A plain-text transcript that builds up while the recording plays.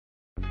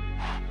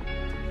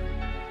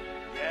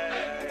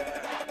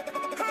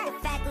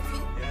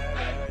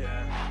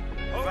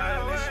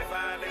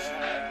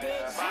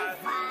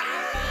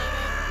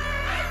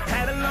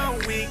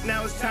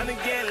time to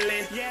get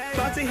lit.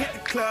 About to hit the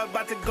club,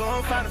 about to go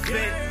and find a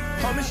fit.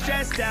 Homie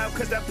stressed out,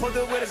 cause I pulled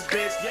her with his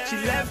bitch. She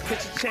left,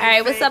 cause she changed.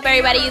 Alright, what's up,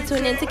 everybody? You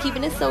tuned in to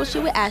Keeping It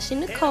Social with Ashley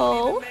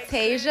Nicole,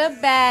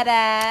 Tasia Badass,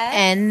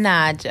 and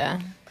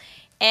Naja.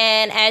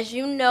 And as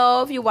you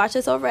know, if you watch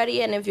us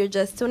already and if you're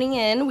just tuning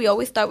in, we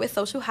always start with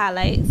Social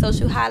Highlight.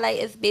 Social Highlight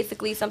is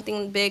basically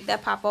something big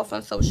that pop off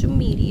on social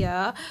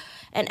media,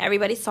 and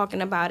everybody's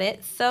talking about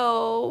it.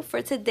 So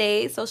for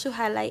today, Social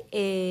Highlight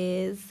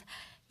is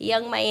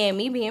Young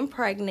Miami being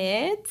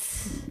pregnant.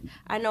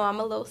 I know I'm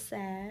a little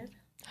sad.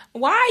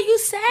 Why are you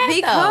sad?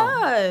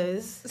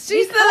 Because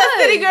she's still a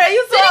city girl.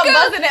 You saw her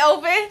busting it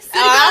open. It's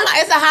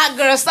a hot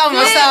girl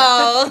summer,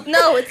 so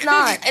no, it's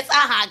not. It's a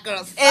hot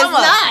girl summer. It's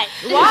not.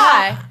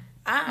 Why?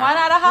 Why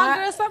not a hot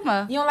girl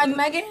summer? You don't like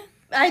Megan?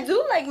 I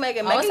do like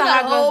Megan. Oh, Megan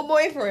got a whole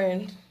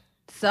boyfriend.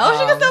 So she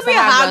can still be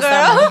a hot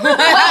girl.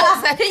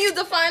 Can you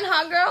define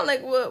hot girl?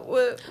 Like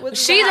what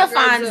she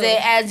defines it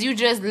as you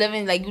just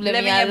living like you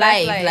living your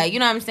life. Like you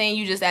know what I'm saying?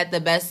 You just at the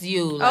best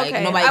you. Like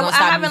nobody gonna stop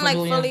you. I haven't like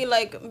fully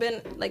like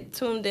been like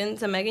tuned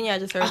into Megan. Yeah, I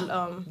just heard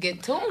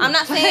get tuned. I'm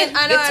not saying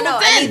I know.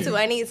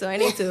 I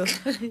need to.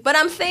 But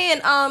I'm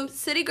saying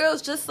city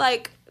girls just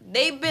like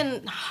they've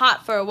been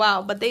hot for a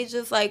while, but they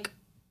just like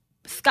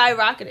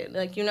skyrocketed.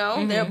 Like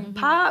they're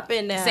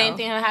popping now. Same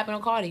thing happened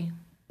to Cardi.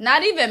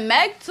 Not even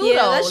Meg too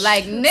though.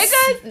 Like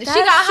niggas, she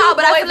got hot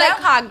boys, but I feel like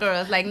hot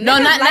girls. Like no,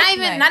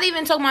 not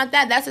even talking about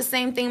that. That's the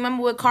same thing.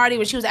 Remember with Cardi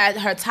when she was at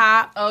her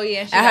top? Oh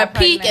yeah, she at her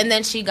pregnant. peak, and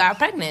then she got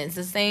pregnant. It's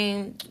the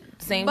same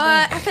But thing.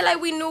 I feel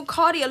like we knew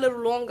Cardi a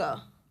little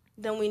longer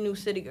than we knew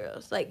city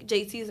girls. Like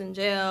JT's in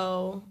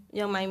jail,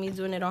 Young Miami's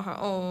doing it on her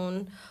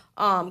own.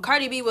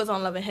 Cardi B was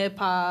on Love and Hip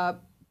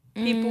Hop.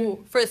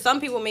 For some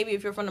people, maybe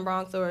if you're from the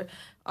Bronx or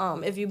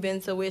if you've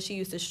been to where she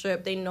used to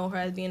strip, they know her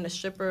as being a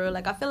stripper.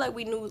 Like, I feel like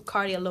we knew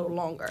Cardi a little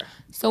longer.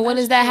 So what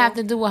does that have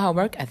to do with her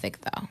work ethic,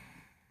 though?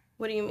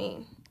 What do you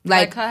mean?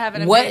 Like her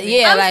having a what? baby?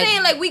 Yeah, I'm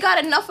saying, like, we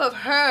got enough of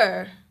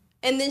her,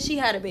 and then she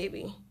had a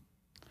baby.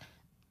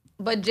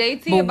 But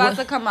JT about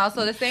to come out,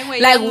 so the same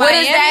way like Young what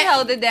Miami is that?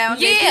 held it down.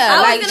 Yeah,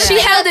 like she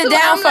held it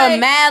down for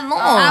mad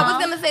long. I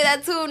was gonna say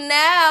that too.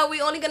 Now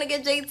we only gonna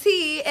get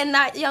JT and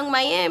not Young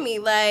Miami.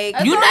 Like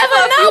you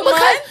never know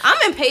because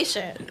I'm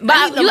impatient.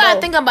 But you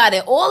gotta think about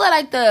it. All of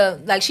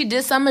like she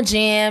did Summer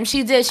Jam.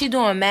 She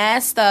doing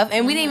mad stuff,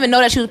 and we didn't even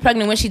know that she was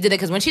pregnant when she did it.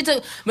 Because when she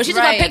took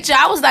her picture,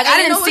 I was like, I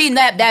didn't see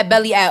that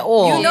belly at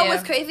all. You know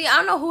what's crazy? I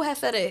don't know who has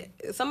said it.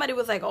 Somebody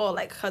was like, oh,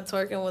 like her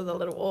twerking was a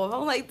little off.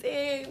 I'm like,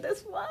 dang,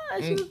 that's why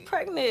she was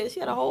pregnant. She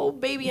had a whole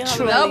baby in her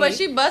belly. No, but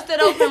she busted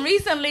open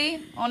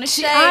recently on the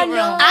shade room.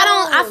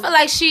 I feel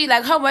like she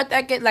like her work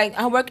ethic, like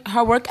her work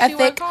ethic. She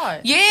worked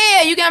hard.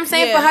 Yeah, you get what I'm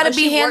saying? For her to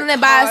be handling it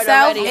by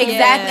herself,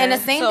 exactly. And the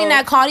same thing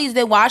that Cardi's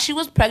did while she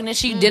was pregnant,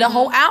 she did a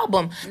whole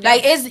album.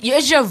 Like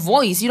it's your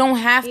voice. You don't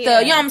have to. You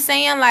know what I'm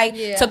saying? Like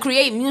to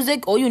create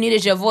music, all you need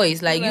is your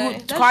voice.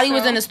 Like Cardi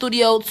was in the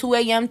studio 2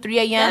 a.m., 3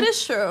 a.m. That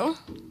is true.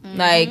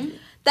 Like.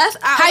 That's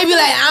how you be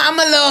like, I'm a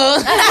little.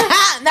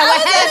 Now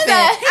what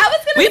happened?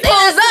 We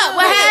pulls up.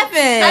 What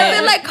happened? I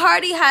feel like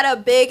Cardi had a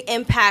big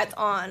impact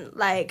on,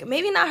 like,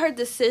 maybe not her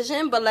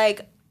decision, but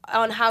like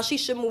on how she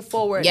should move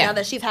forward now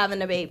that she's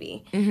having a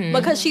baby.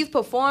 Because she's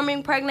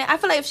performing pregnant. I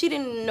feel like if she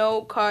didn't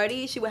know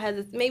Cardi, she would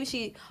hesitate. Maybe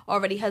she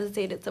already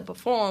hesitated to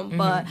perform,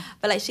 but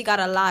like she got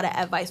a lot of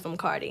advice from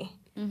Cardi.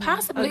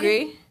 Possibly.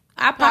 Agree?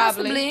 I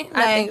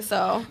think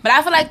so. But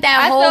I feel like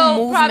that whole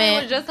movement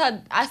probably was just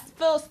her. I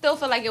still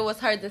feel like it was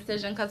her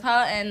decision because her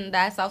and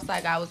that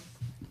Southside guy was,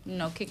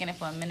 kicking it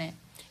for a minute.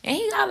 And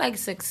he got like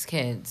 6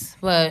 kids.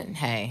 But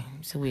hey,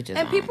 so we just.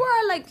 And people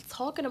are like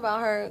talking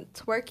about her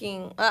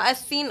twerking. I've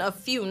seen a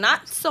few,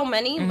 not so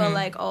many, but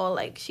like,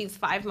 she's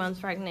 5 months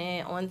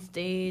pregnant on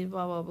stage,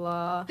 blah blah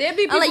blah. There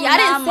be people like, y'all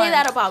didn't say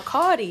that about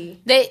Cardi.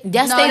 Yes, they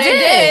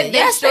did.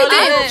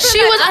 She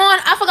was on.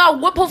 I forgot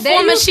what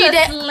performance she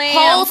did.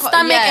 Whole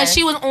stomach, and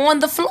she was on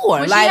the floor,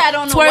 when like she had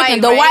on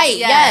twerking. The white,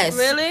 yes,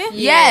 really,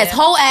 yes,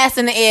 whole ass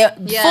in the air,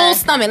 full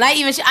stomach. Like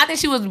even I think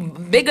she was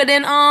bigger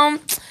than Young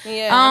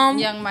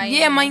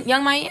Miami.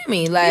 Young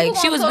Miami, like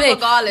she was big.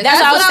 Regardless.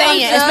 That's what I was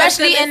saying,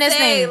 especially in this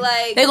thing.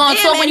 Like, they gonna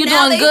talk when you're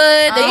doing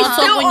good. They gonna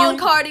talk when you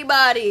Cardi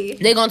body.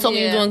 They gonna talk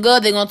when you're doing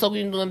good. They gonna talk when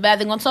you're doing bad.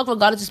 They gonna talk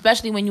regardless,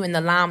 especially when you're in the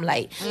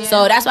limelight.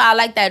 So that's why I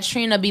like that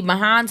Trina be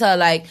behind her.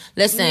 Like,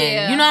 listen,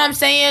 you know what I'm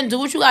saying? Do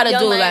what you gotta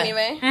do. Miami,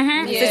 like,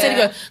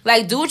 right?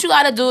 Like, do what you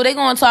gotta do. They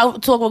gonna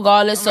talk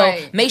regardless. So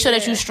make sure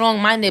that you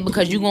strong minded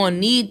because you're gonna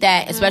need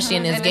that, especially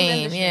in this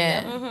game.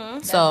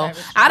 So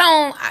I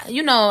don't.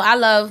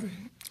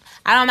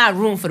 I'm not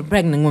rooting for the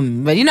pregnant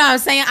women, but you know what I'm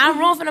saying? I'm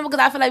rooting for them because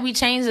I feel like we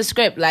changed the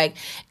script. Like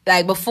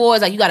before,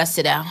 it's like you gotta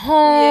sit at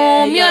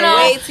home,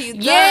 wait till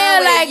you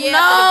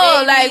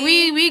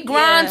we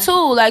grind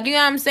too. Like, you know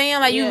what I'm saying?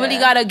 Like you really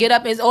gotta get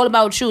up. It's all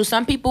about you.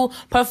 Some people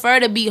prefer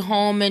to be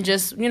home and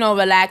just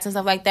relax and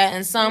stuff like that,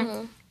 and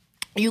some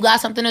you got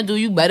something to do,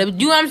 you better, you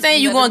know what I'm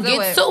saying? You're going to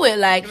get to it.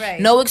 Like,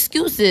 no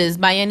excuses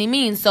by any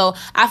means. So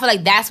I feel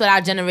like that's what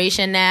our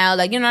generation now,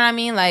 like, you know what I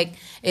mean? Like,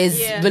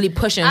 is really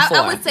pushing for.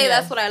 I would say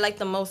that's what I like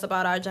the most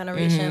about our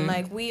generation.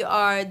 Like, we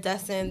are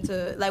destined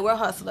to, like, we're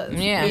hustlers.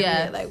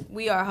 Yeah. Like,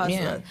 we are hustlers.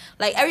 Yeah.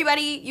 Like,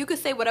 everybody, you could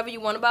say whatever you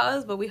want about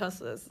us, but we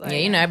hustlers. Like,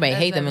 you know, everybody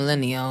hate the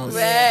millennials.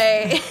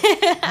 Right.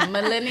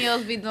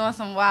 Millennials be doing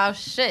some wild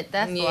shit.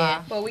 That's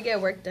why. Well, we get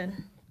work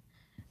done.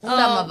 Some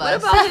of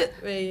us. What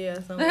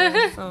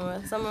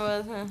about some of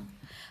us. Huh?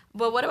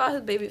 But what about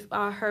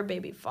her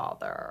baby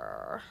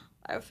father?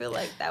 I feel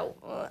like that.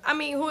 I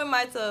mean, who am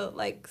I to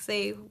like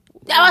say?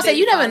 I would say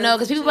you never know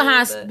because people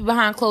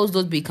behind closed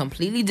doors be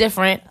completely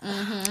different.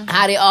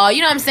 How they are, you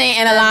know what I'm saying?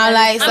 In a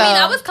limelight. So. I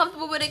mean, I was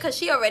comfortable with it because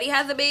she already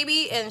has a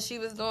baby and she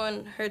was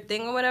doing her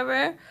thing or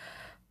whatever.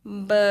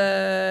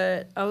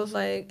 But I was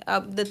like,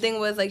 the thing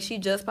was like she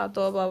just popped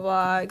off, blah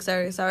blah,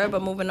 etc.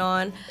 But moving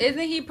on, isn't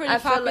he pretty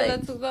popular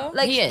too though?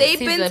 Like they've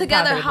been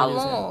together how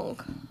long?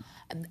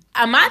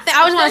 I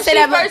was going to say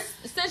that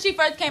since she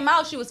first came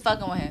out, she was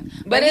fucking with him.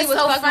 But he it's was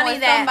so fucking funny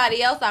with that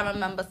somebody else. I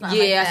remember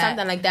something. Yeah,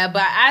 something like that.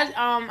 But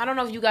I don't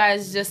know if you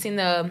guys just seen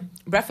the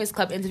Breakfast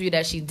Club interview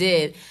that she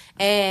did,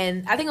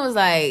 and I think it was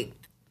like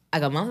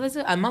a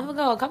month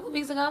ago, a couple of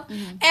weeks ago,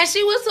 and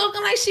she was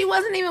talking like she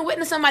wasn't even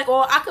witnessing somebody,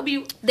 or I could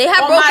be. They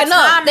have broken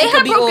up. They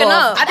have broken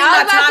up. I think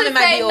my timing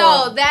might be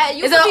off. That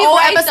you is it an old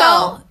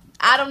episode?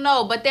 I don't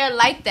know, but they're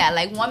like that.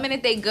 Like 1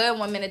 minute they good,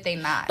 1 minute they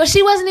not. But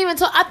she wasn't even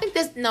talking. I think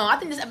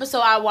this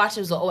episode I watched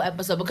was an old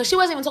episode because she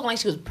wasn't even talking like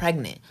she was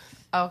pregnant.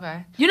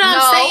 Okay, you know what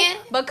I'm saying?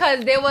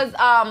 Because there was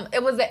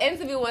it was an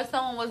interview where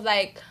someone was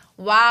like,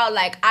 wow,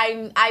 like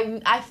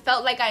I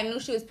felt like I knew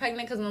she was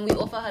pregnant because when we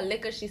offered her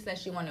liquor, she said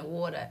she wanted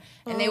water,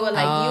 and they were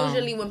like,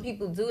 usually when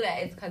people do that,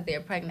 it's because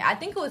they're pregnant. I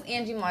think it was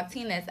Angie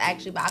Martinez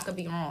actually, but I could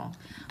be wrong.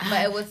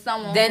 But it was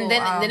someone. Then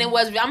it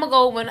was. I'm gonna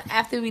go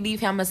after we leave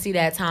here. I'm gonna see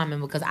that timing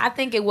because I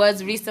think it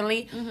was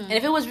recently, and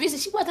if it was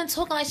recent, she wasn't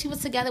talking like she was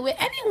together with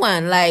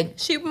anyone. Like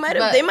she might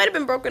have. They might have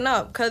been broken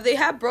up because they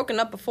have broken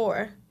up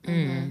before.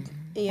 Yeah.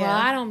 Well,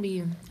 I don't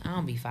be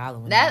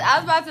following that. I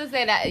was about to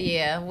say that.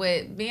 Yeah,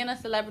 with being a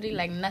celebrity,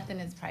 like nothing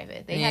is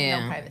private. They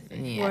have no privacy.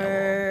 Yeah.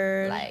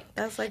 Word. Like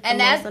that's like, and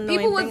that's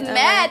people was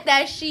mad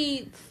that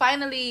she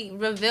finally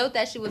revealed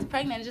that she was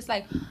pregnant. Just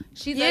like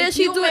she's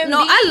she do it. No,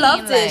 I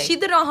loved it. She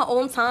did it on her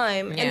own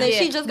time, and then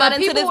she just got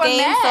into this game.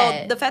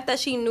 Mad. So the fact that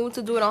she knew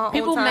to do it on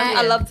her own time,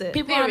 I loved it.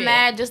 People are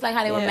mad, just like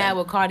how they were mad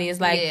with Cardi. It's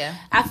like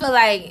I feel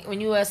like when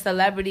you're a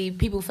celebrity,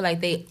 people feel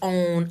like they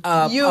own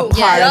a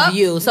part of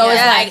you. So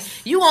it's like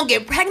you won't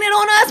get pregnant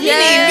on us. We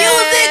need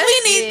music.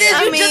 We need this.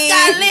 You just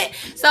got lit.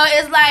 So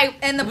it's like,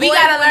 and we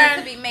gotta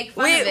learn to make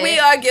fun of it. We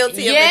are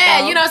guilty of it.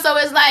 Yeah, you know. So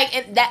it's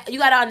like that. You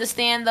gotta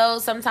understand though.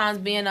 Sometimes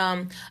being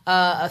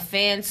a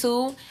fan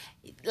too.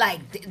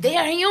 Like they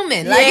are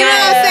human, like you know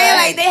what I'm saying.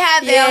 Like they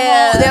have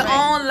their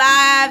own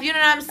life. You know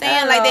what I'm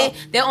saying. Like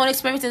their own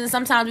experiences, and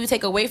sometimes we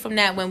take away from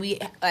that when we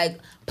like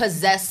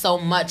possess so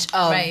much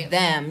of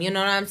them. You know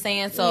what I'm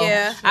saying. So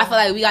I feel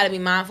like we got to be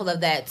mindful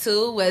of that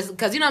too,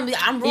 because you know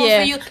I'm rooting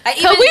for you. Like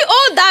even we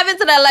all dive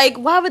into that. Like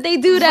why would they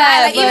do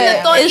that? Like, even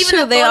the thought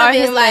of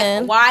it is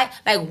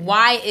like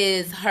why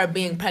is her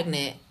being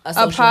pregnant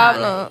a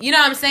problem? You know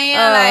what I'm saying?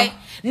 Like.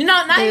 No,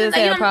 not even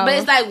like, but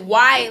it's like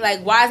why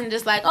isn't it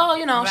just like, oh,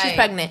 you know, she's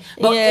pregnant.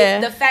 But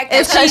the fact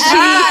that she is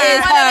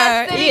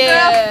her.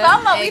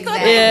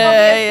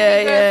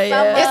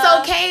 It's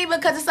okay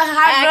because it's a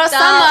hot girl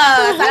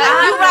summer.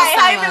 You're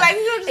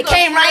right. It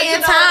came right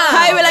in time.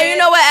 How you be like, you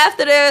know what,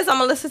 after this I'm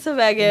gonna listen to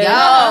Vegas.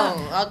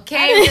 Yo,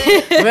 okay.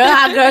 Real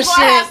hot girl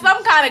shit. Have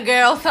some kind of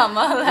girl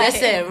summer.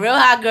 Listen, real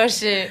hot girl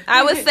shit.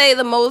 I would say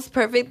the most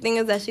perfect thing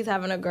is that she's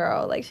having a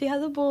girl. Like she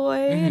has a boy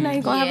and now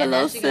you're gonna have a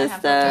little sister.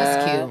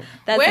 That's cute.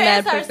 Where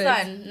is her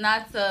son?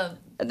 Not to.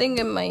 I think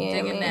in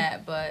Miami.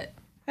 That, but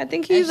I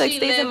think he's like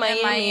stays in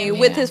Miami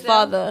with his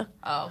father.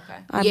 Oh, okay.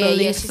 I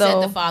believe she so.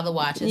 said the father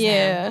watches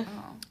him.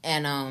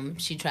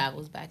 And she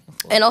travels back and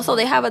forth. And also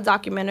they have a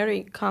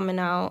documentary coming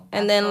out,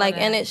 and then like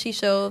in it she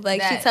shows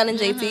like she's telling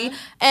JT,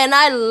 and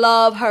I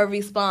love her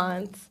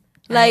response.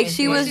 Like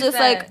she was just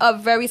like a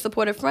very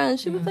supportive friend.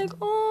 She was like,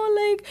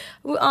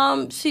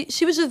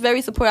 she was just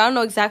very supportive. I don't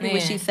know exactly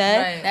what she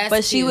said,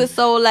 but she was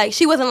so like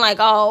she wasn't like,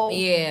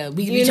 we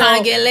be trying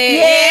to get laid.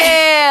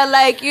 Yeah,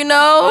 like you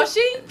know. Well,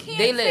 she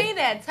can't say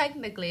that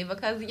technically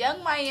because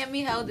Young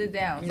Miami held it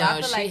down. So no, I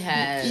feel she like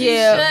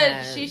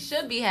has. She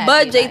should be happy.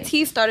 But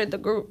JT started the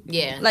group.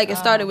 Yeah, like it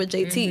started with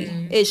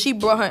JT. And she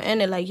brought her in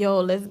and like,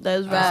 yo, let's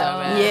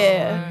rap.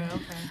 Yeah.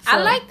 Okay. So.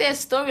 I like their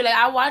story. Like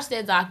I watched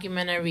their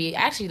documentary.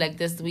 Actually, like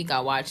this week I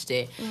watched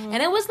it, and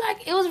it was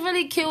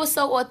really cute. It was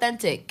so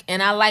authentic,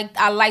 and I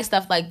like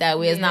stuff like that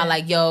where it's not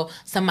like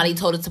somebody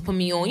told her to put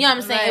me on. You know what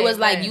I'm saying? It was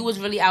like you was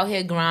really out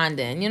here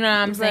grinding. You know what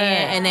I'm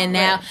saying? And then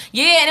now,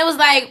 and it was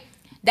like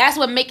that's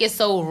what make it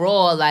so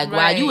raw. Like,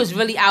 wow, you was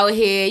really out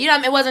here. You know what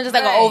I mean? It wasn't just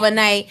like an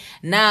overnight.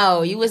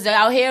 No, you was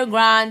out here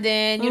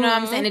grinding. You know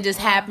what I'm saying? It just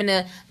happened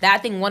to that. I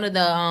think one of the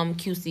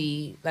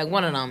QC, like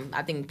one of them,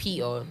 I think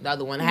Pete or the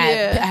other one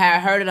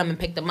had heard of them and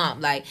picked them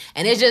up. Like,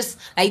 and it's just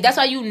like that's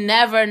why you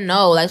never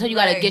know. Like, so you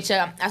gotta get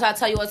your. That's why I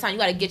tell you all the time. You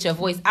gotta get your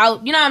voice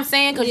out. You know what I'm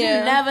saying? Because you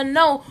never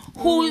know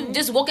who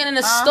just walking in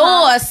the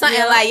store or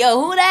something like,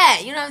 yo, who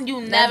that? You know, you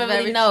never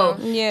really know.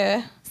 True.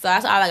 Yeah. So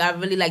that's all. Like, I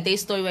really like their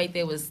story right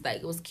there. Was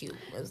like, it was cute.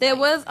 There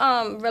was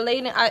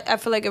relating. I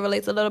feel like it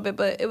relates a little bit,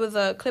 but it was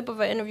a clip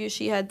of an interview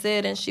she had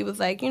did, and she was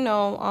like, you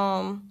know,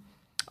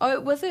 oh,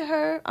 was it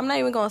her? I'm not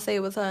even gonna say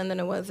it was her, and then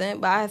it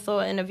wasn't. But I saw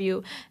an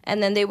interview,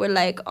 and then they were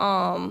like,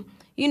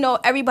 you know,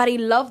 everybody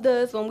loved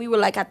us when we were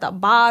like at the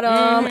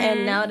bottom,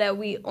 and now that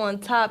we on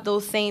top,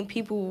 those same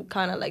people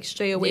kind of like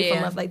stray away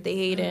from us, like they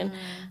hating.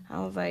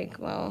 I was like,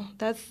 well,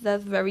 that's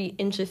very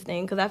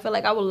interesting because I feel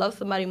like I would love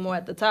somebody more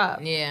at the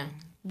top. Yeah.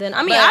 Then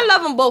I mean, I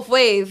love them both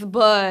ways,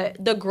 but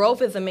the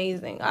growth is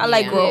amazing. I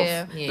like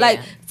growth. Yeah. Like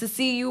to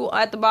see you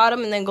at the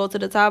bottom and then go to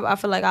the top. I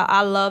feel like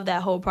I love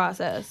that whole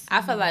process.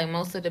 I feel like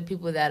most of the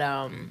people that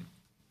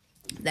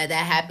that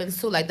happens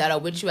to, like that are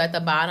with you at the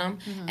bottom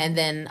and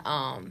then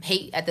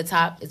hate at the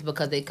top is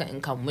because they couldn't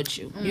come with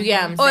you. You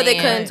get what I'm saying? Or they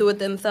couldn't do it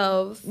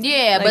themselves.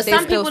 Yeah, like, but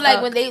some people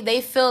like when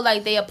they feel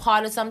like they a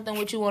part of something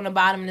with you on the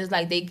bottom, and it's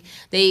like they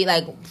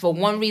like for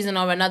one reason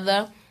or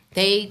another.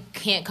 They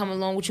can't come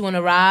along with you on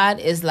a ride.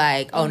 It's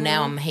like, oh,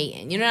 now I'm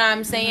hating. You know what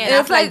I'm saying?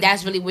 I feel like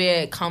that's really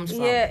where it comes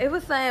from. Yeah, it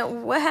was like,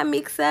 what had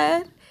Meek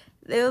said?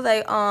 It was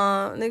like,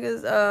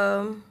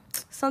 niggas,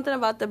 something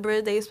about the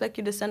bridge. They expect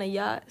you to send a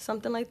yacht,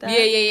 something like that.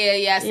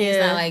 Yeah. I see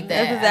it's not like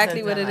that. That's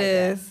exactly what it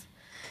is.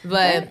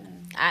 But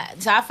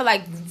I feel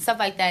like stuff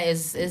like that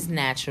is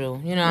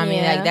natural. You know what I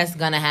mean? Like, that's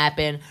gonna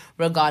happen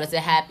regardless. It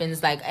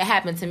happens. Like, it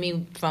happened to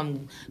me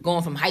from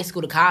going from high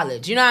school to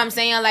college. You know what I'm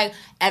saying? Like,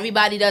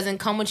 everybody doesn't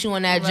come with you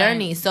on that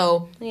journey.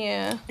 So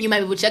you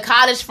might be with your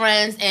college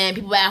friends, and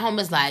people at home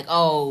is like,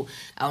 oh,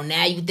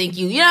 now you think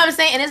you know what I'm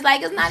saying? And it's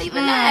like, it's not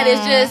even that.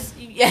 It's just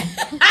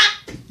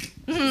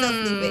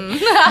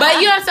but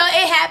you know, so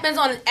it happens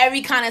on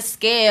every kind of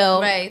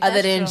scale,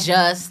 other than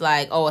just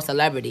like, oh, a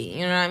celebrity.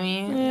 You know what I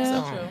mean? Yeah.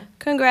 So.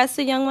 Congrats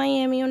to Young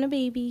Miami on the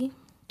baby.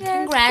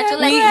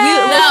 Congratulations!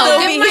 We'll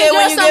still be here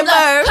when you give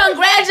birth.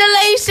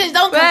 Congratulations!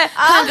 Don't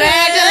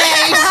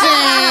congratulations!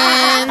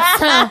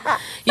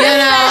 You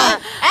know,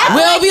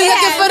 we'll be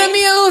looking for the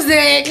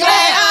music.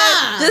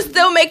 Just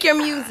still make your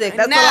music.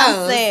 That's what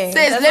I'm saying.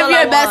 Sis, live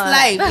your best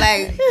life.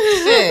 Like,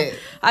 shit.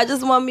 I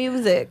just want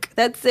music.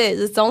 That's it.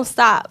 Just don't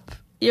stop.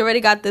 You already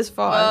got this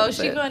far. Well,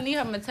 she gonna need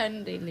her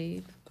maternity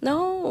leave.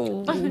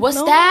 No.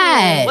 What's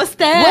that?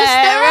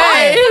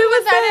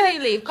 Maternity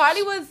leave.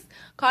 Cardi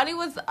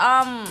was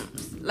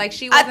like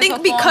she. I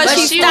think because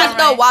she stopped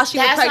though while she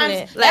was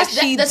pregnant. Like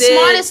she did the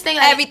smartest thing.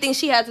 Like, everything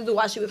she had to do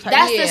while she was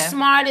pregnant. That's the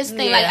smartest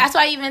thing. Like that's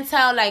why I even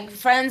tell like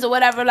friends or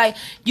whatever. Like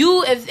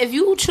you, if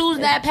you choose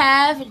that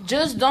path,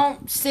 just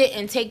don't sit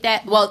and take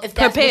that. Well, if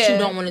that's what you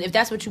don't want to, if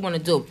that's what you want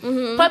to do,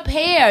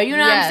 prepare. You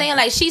know what I'm saying?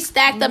 Like she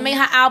stacked up, made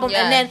her album,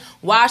 and then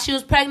while she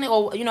was pregnant,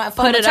 or you know,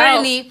 for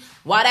maternity leave.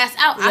 While that's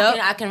out,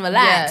 I can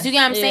relax. You get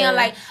what I'm saying?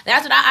 Like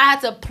that's what I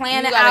had to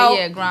plan it out.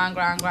 Grind.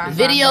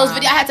 Videos.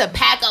 I had to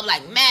pack up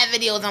like mad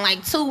videos in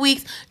like 2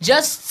 weeks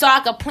just so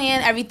I could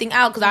plan everything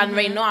out because I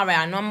already know.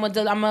 I know I'm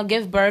gonna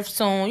give birth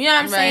soon. You know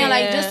what I'm saying?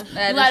 Like just you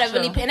gotta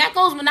really. And that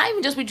goes with not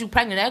even just with you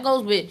pregnant. That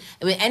goes with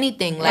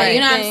anything. Like you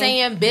know what I'm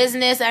saying?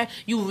 Business.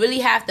 You really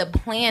have to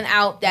plan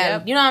out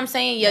that. You know what I'm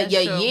saying?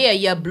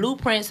 Your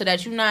blueprint so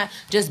that you're not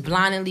just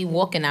blindly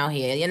walking out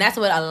here. And that's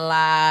what a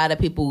lot of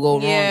people go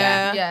wrong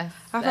at. Yeah.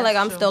 I feel like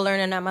I'm still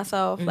learning that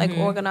myself, like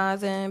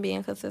organizing,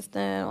 being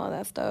consistent, all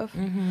that stuff.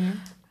 All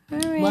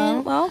right.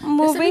 Well,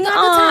 moving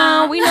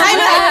on. We know we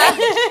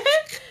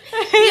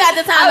got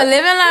the time to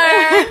live and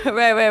learn.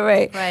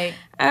 Right.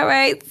 All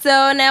right.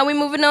 So now we're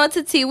moving on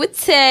to Tea with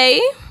Tay.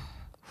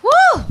 Woo!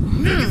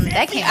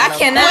 That came. I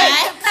cannot.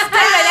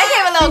 That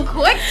came a little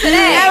quick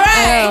today. All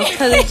right.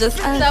 Because it's just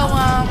so.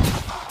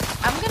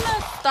 I'm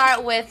gonna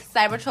start with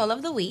Cyber Troll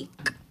of the Week,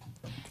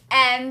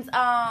 and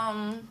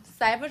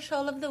Cyber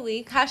Troll of the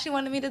Week. How she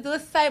wanted me to do a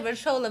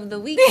Cyber Troll of the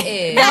Week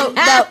is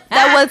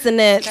that wasn't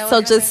it.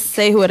 So just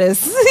say who it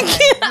is.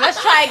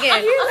 Let's try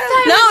again.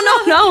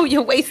 No.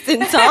 You're wasting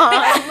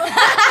time.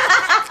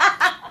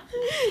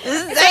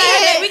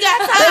 We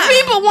got time. The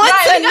people want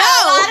to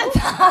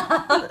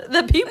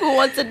know. The people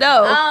want to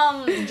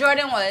know.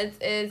 Jordan Woods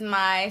is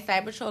my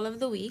Cyber Troll of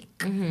the Week.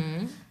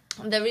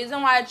 The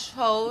reason why I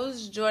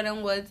chose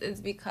Jordan Woods is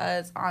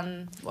because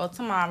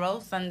tomorrow,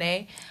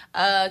 Sunday,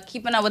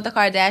 Keeping Up with the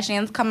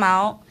Kardashians come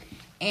out,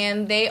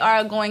 and they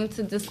are going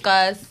to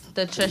discuss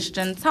the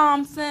Tristan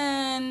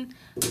Thompson,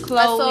 Khloe,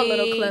 I saw a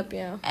little clip,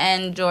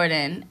 and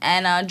Jordan.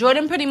 And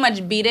Jordan pretty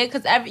much beat it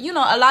because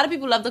a lot of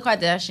people love the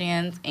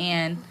Kardashians,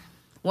 and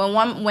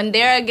when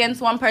they're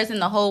against one person,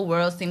 the whole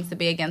world seems to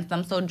be against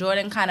them. So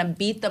Jordan kind of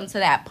beat them to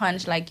that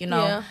punch. Like,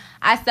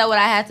 I said what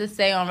I had to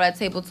say on Red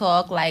Table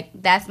Talk. Like,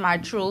 that's my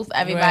truth.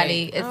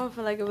 Everybody is... I don't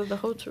feel like it was the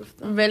whole truth,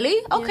 though. Really?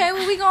 Okay,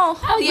 well, we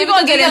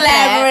gonna get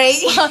elaborate.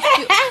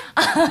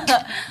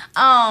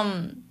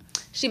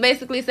 She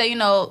basically said,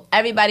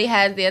 everybody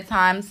has their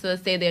time to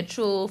say their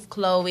truth.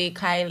 Chloe,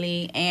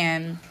 Kylie,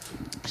 and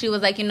she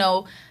was like,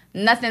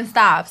 nothing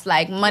stops.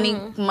 Like,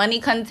 money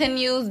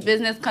continues,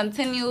 business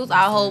continues.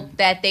 I hope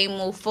that they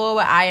move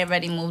forward. I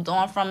already moved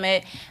on from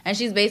it. And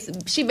she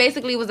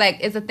basically was like,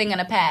 it's a thing in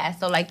the past.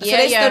 So, like, so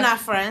they're still not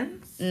friends?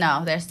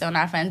 No, they're still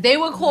not friends. They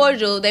were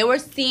cordial. They were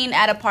seen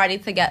at a party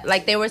together.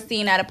 Like, they were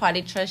seen at a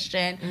party,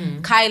 Tristan,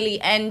 Kylie,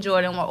 and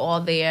Jordan were all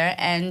there.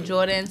 And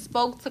Jordan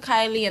spoke to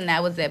Kylie, and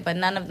that was it. But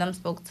none of them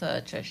spoke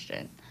to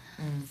Tristan.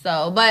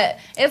 So, but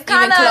it's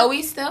kind of... Even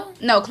Chloe still?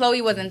 No,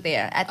 Chloe wasn't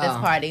there at this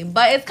party.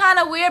 But it's kind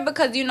of weird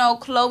because,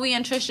 Chloe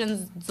and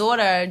Tristan's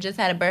daughter just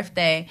had a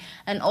birthday.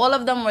 And all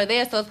of them were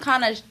there. So it's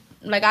kind of...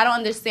 Like, I don't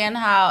understand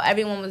how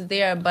everyone was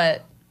there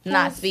but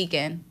not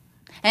speaking.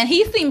 And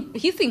he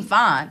seemed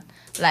fine.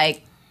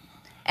 Like...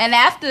 And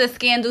after the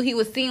scandal, he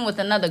was seen with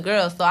another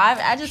girl. So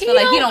I just feel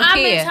like he don't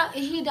care.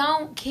 He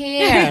don't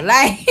care.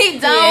 Like, he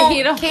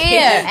don't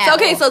care. So,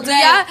 okay, so do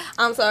y'all...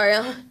 I'm sorry.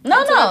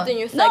 No,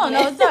 it's done.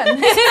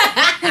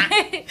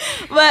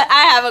 But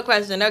I have a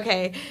question.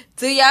 Okay.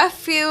 Do y'all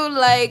feel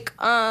like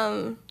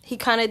he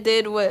kind of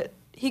did what...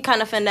 He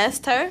kind of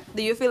finessed her?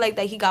 Do you feel like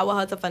that he got with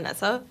her to finesse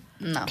her?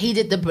 No. He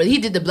did the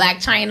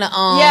Black China.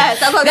 Yes,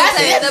 that's what that's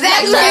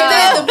exactly what he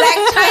did. The Black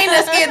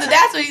China scandal.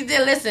 That's what he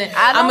did. Listen,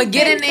 I'm gonna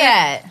get in there.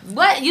 That.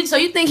 What you? So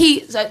you think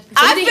he? So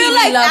I feel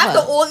like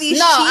after all these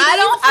cheatings,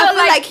 I feel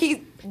like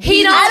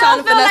I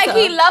don't feel like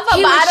he loved her.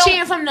 He was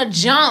cheating from the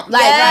jump,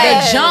 like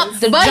the jump.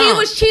 But he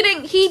was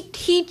cheating.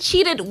 He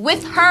cheated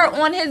with her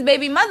on his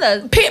baby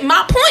mother.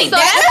 My point. So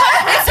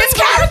that's his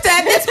character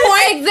at this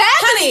point. Exactly.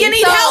 Honey, you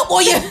need help,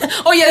 or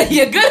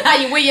you're good.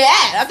 Where you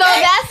at? Okay? So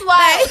that's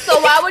why.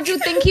 So why would you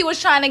think he was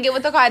trying to get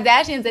with the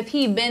Kardashians if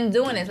he been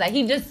doing this? Like,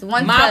 he just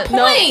wants my to.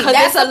 point. Because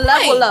it's a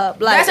level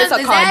up. Like, it's a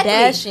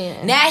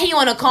Kardashian. Now he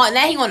on a call.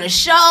 Now he on a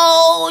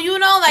show.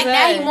 Like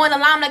now he more in the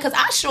limelight. Because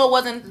I sure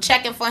wasn't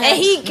checking for him. And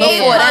he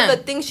gave her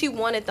the thing she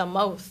wanted the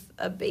most.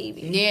 A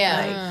baby.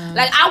 Yeah.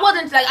 Like I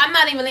wasn't I'm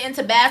not even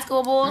into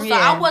basketball, so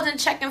I wasn't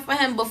checking for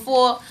him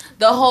before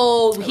the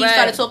whole he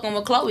started talking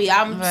with Chloe.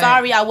 I'm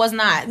sorry, I was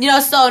not.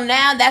 So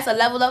now that's a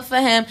level up for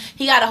him.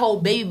 He got a whole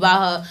baby by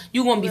her.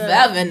 You gonna be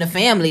forever in the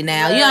family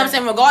now. You know what I'm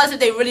saying? Regardless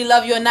if they really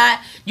love you or not,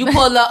 you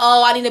pull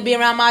I need to be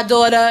around my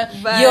daughter.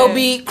 You'll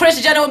be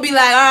Kris Jenner would be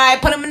like, all right,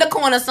 put him in the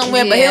corner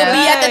somewhere, but he'll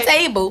be at the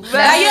table. So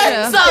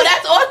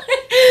that's all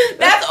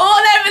that's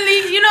all that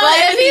really But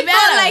if he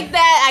felt like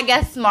that, I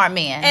guess smart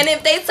man. And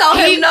if they told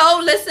him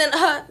no, listen,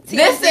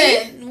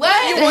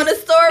 what? You want a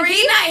story?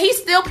 He's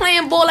still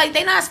playing ball. Like,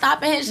 they not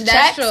stopping his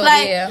checks. True,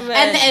 like,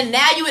 and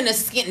now you in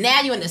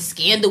the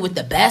scandal with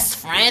the best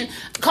friend.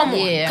 Come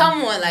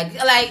on,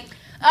 like.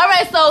 All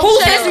right, so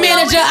who's his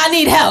manager? I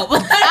need help. I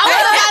was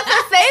about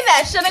to say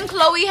that. Shouldn't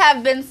Chloe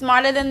have been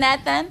smarter than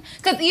that then?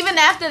 Because even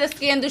after the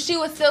scandal, she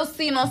was still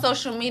seen on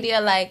social media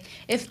like,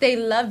 if they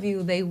love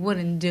you, they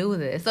wouldn't do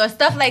this. Or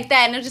stuff like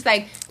that. And it's just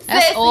like,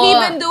 sis, he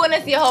been doing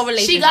this your whole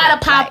relationship. She gotta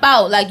pop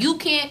out. Like, you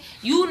can't,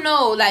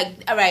 all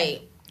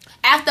right.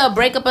 After a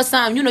breakup or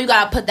something, you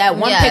gotta put that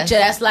one picture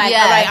that's like,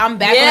 all right, I'm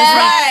back on this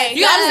right.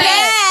 You know what I'm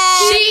saying?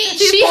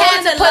 She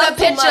had to put a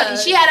picture.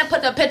 She had to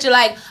put the picture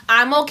like,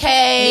 I'm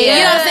okay.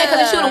 You know what I'm saying?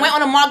 Because if she would have went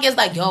on the market, it's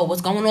like, yo,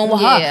 what's going on with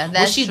her?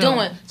 What's she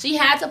doing? She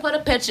had to put a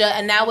picture,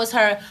 and that was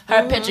her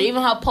picture.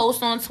 Even her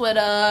post on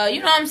Twitter. You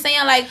know what I'm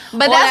saying? Like,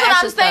 but that's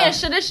what I'm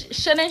saying.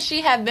 Shouldn't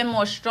she have been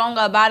more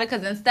stronger about it?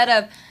 Because instead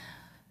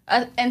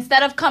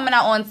of coming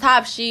out on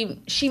top, she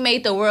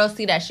made the world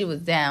see that she was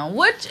down,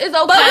 which is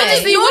okay. But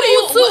what do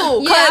you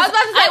too? I was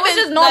about to say, which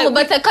is normal,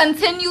 but to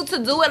continue to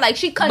do it, like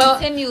she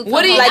continued.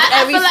 What do you like?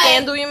 Every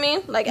scandal, you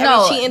mean? Like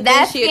every cheating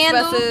thing she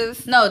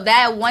expresses? No,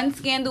 that one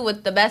scandal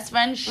with the best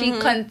friend, she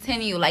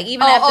continued. Like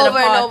even after over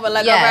and over,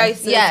 like alright,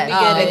 sis, we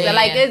get it.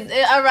 Like it's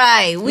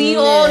alright. We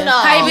all know.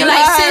 How you be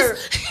like,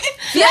 sis?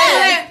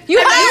 Yeah, you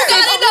got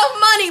enough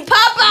money.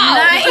 Pop out.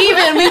 Not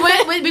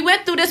even. We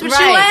went through this with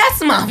you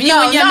last month. You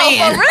and your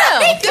man.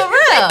 For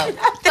real.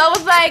 So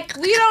it's like,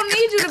 we don't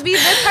need you to be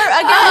this hurt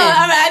again.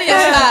 All right, I need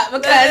to stop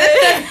because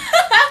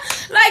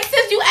like,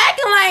 since you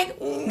acting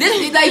like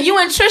this, like you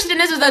and Tristan,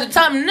 this is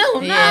something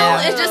new. No,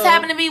 it just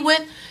happened to be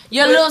with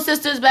your little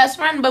sister's best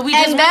friend, but we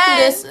just went through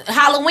this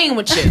Halloween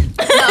with you.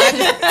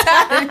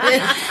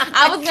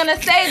 I was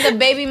gonna say the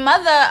baby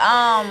mother.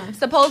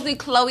 Supposedly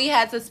Chloe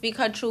had to speak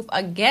her truth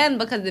again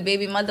because the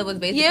baby mother was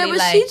basically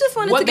but she just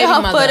wanted to get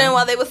her foot in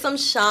while there was some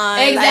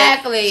shine.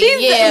 Exactly.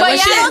 But I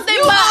don't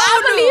think. But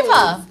I believe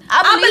her.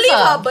 I believe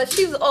her. But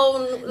she's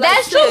own.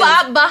 That's true.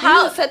 But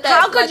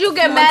how could you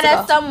get mad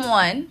at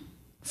someone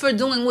for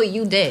doing what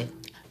you did?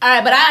 All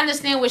right, but I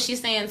understand what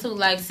she's saying too.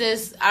 Like,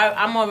 sis,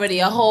 I'm already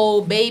a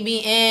whole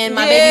baby and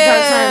my baby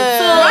gonna turn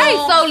 2.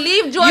 Right, so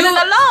leave Jordan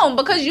alone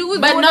because you was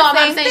doing the same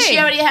I'm saying thing. she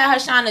already had her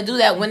shine to do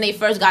that when they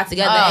first got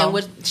together,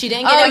 and she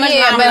didn't get that much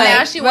time. But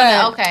now she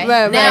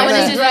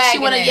wanna she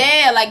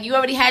wanna like you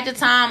already had your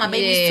time. My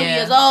baby's 2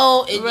 years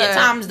old. Your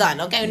time's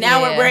done. Okay,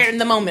 now we're in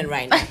the moment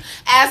right now.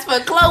 As for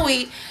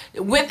Chloe,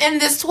 within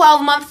this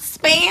 12-month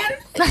span.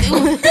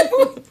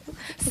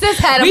 Sis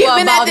had we've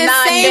been at this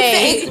same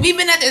thing. We've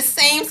been at the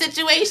same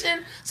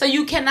situation, so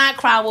you cannot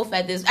cry wolf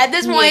at this point.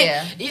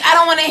 I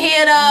don't want to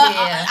hear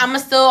I'm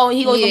still.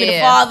 He goes to be the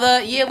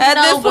father. Yeah,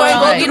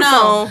 we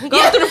know, girl.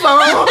 Go through the phone.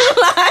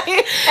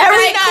 Like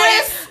every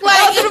night, Chris, go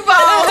through the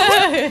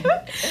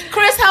phone.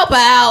 Chris, help her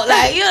out.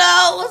 Like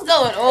what's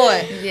going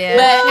on? Yeah.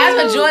 But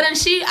as for Jordan,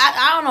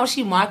 I don't know.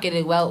 She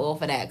marketed well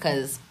off of that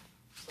because.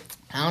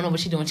 I don't know what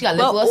she's doing. She got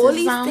lip glosses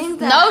or something?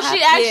 No,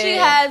 she actually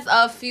has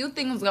a few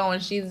things going.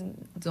 She's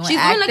doing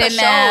acting like a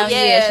show. Now.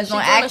 Yeah, she's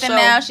doing acting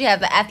now. She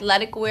has the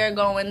athletic wear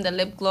going, the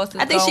lip glosses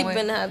going. I think she's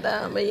been had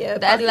that, but yeah.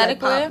 The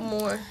athletic wear?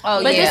 More.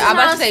 Oh, but yeah. I'm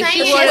about to say,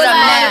 she wears them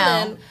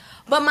now.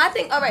 But my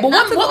thing, all right. But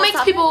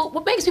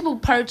what makes people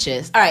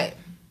purchase? All right.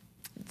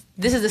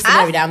 This is the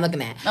scenario that I'm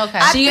looking at.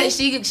 Okay.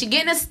 She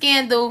getting a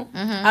scandal.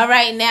 Mm-hmm. All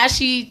right, now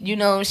she's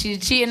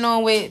cheating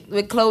on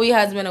with Chloe's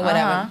husband or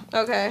whatever.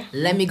 Okay.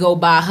 Let me go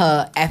buy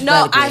her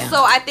athletic wear.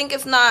 So I think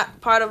it's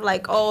not part of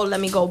like, oh, let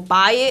me go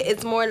buy it.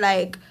 It's more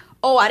like,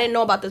 oh, I didn't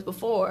know about this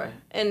before,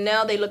 and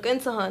now they look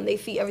into her and they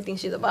see everything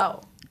she's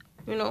about.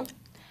 You know.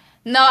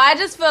 No, I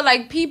just feel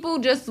like people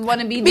just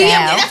want to be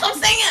down. That's what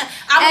I'm saying.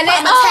 I'm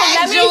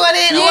tag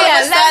Jordan all of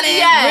a sudden.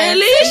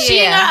 Really?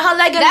 She not her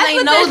leggings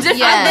ain't no different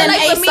than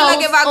ASOS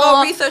like if I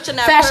go researching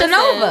that Fashion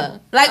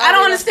Nova. Like I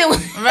don't understand.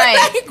 Right?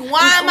 Like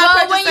why am I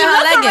purchasing when you her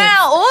look leggings?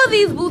 around, all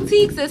these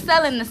boutiques are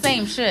selling the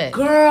same shit.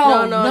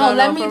 Girl, no.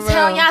 Let me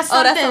tell y'all something.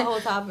 Oh, that's a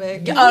whole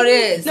topic. Oh, it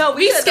is. No,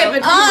 we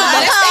skipping.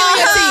 Let's stay on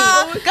your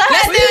team.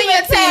 Let's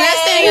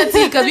stay on your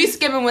team because we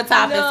skipping with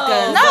topics.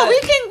 No, we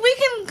can.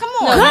 Come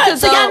on.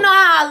 So y'all know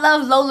how I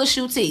love Lola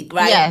Shoutique,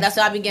 right? Yes. That's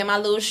why I be getting my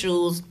little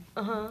shoes.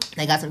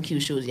 They got some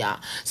cute shoes, y'all.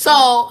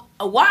 So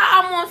why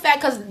I'm on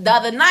because the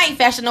other night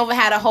Fashion Nova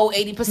had a whole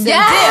 80% deal.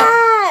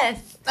 Yes.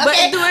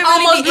 Okay, but I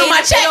almost blew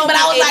my check, but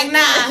I was like,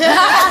 nah.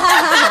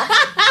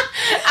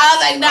 I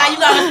was like, nah, you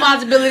got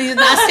responsibilities.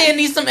 I still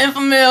need some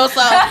infamil,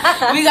 so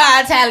we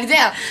gotta tally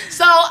down.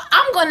 So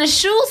I'm going to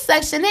shoe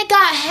section. They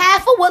got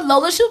half of what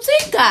Lola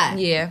Shoutique got.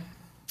 Yeah.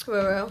 For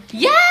real?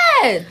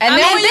 Yes. And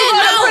then when you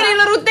go to Pretty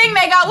Little Thing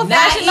they got with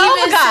Fashion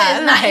Nova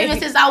got. Not even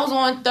since I was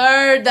on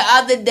 3rd the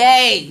other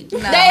day. No.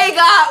 They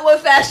got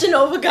what Fashion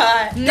Nova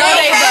got. No,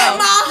 they had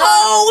my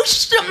whole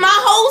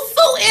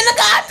suit in the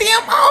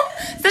goddamn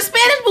the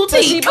Spanish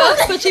boutique.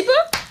 For cheaper?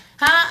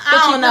 Huh?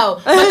 I don't know.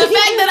 But the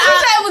fact that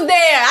I was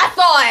there, I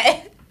saw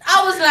it.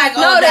 I was like,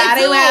 oh,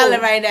 they wilding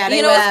right now.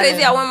 You know what's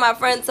crazy? I went with my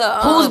friend to...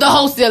 Who's the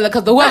wholesaler?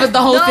 Because whoever's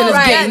the wholesaler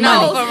is getting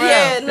money.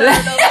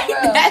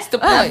 That's the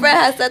point. My friend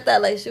had said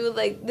that. Like, she was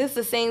like, this is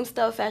the same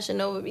stuff Fashion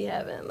Nova be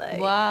having. Like,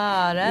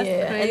 wow, that's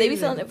crazy. And they be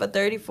selling it for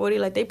 30, 40.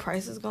 Like, they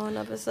prices going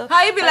up and stuff.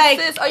 How you be like,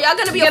 sis, are y'all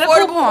going to be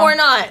affordable or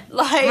not?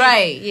 Like,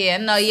 right, yeah.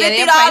 No, yeah.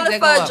 $50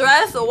 for a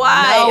dress? Or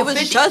why? No, it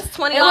was just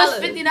 $20. It was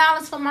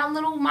 $50 for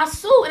my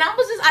suit. And I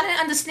didn't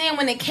understand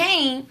when it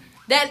came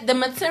that the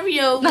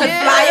material could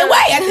fly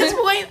away. At this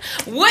point,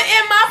 what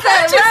am I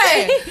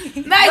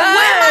purchasing? Like,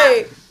 what am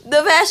I?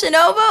 The Fashion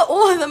Nova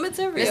or the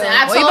material? Listen,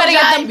 I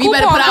told we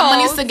better put our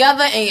monies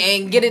together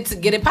and get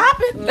it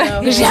popping.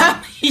 Because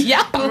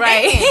y'all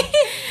playing.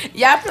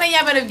 Y'all playing.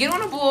 Y'all better get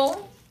on the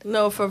ball.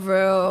 No, for real.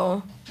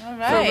 All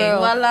right. For real.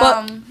 Well,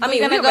 I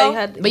mean, we're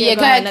gonna go. But yeah,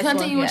 go ahead.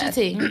 Continue with your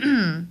tea.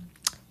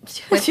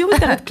 She was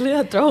gonna clear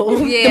her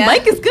throat. Yeah. The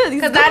mic is good.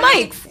 These good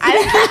mics.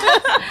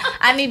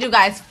 I need you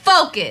guys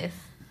focus.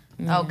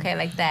 Okay,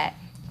 like that.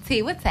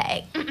 T, what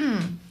tag?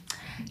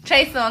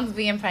 Trey Songz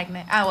being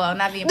pregnant. Oh, well,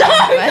 not being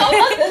pregnant, but...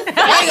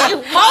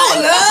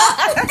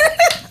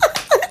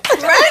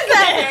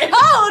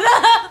 Hold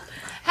up.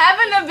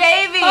 Having a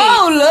baby.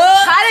 Hold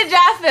up. How did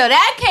y'all feel?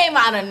 That came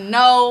out of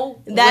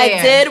nowhere.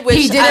 That did.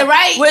 He did it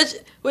right.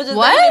 Which is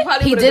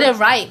what? He did it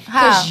right.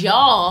 Because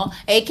y'all,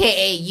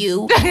 a.k.a.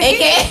 you,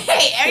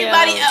 a.k.a.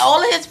 everybody, all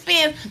of his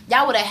fans,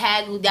 y'all would have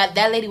had,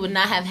 that lady would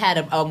not have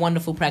had a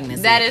wonderful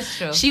pregnancy. That is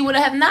true. She would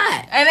have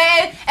not. And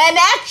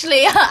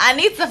actually, I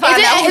need to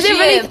find out who she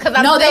is.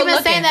 No, they've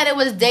been saying that it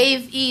was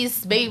Dave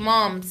East's baby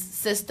mom's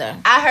sister.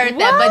 I heard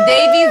that, but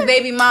Dave East's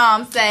baby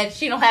mom said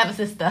she don't have a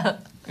sister.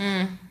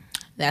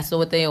 That's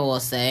what they all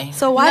say.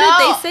 So why did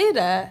they say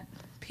that?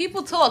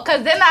 People talk,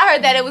 because then I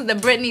heard that it was the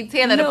Britney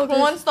Taylor, the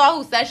porn star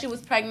who said she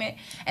was pregnant,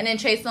 and then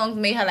Trey Songz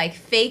made her like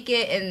fake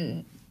it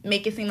and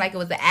make it seem like it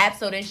was an app.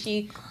 So then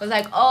she was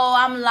like, "Oh,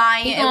 I'm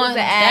lying. It was an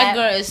app." That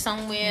girl is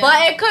somewhere.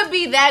 But it could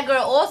be that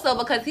girl also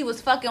because he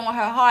was fucking with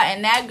her heart,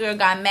 and that girl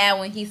got mad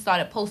when he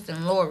started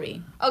posting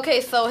Lori.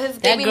 Okay, so his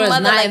baby mother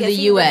not in the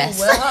U.S.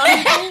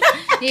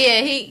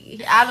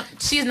 Yeah,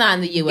 she's not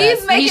in the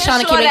U.S. He's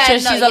trying to make sure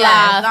she's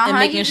alive and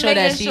making sure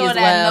that she is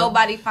well.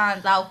 Nobody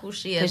finds out who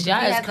she is. Because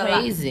y'all is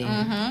crazy.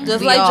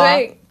 Just like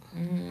Drake.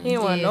 He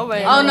didn't want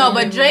nobody. Oh no,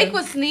 but Drake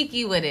was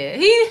sneaky with it.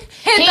 He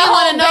hit the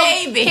whole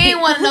baby. He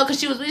didn't want to know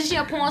because was she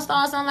a porn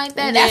star or something like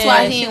that? That's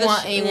why he didn't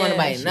want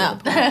nobody to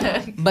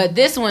know. But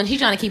this one, he's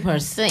trying to keep her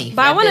safe.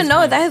 But I want to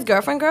know, is that his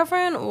girlfriend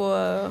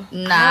or?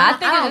 Nah,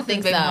 I don't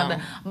think so.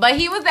 But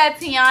he was at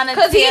Tiana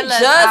because he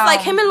just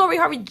like him and Lori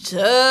Harvey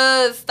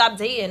just stopped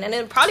dating, and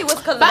it probably was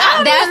because of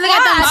that.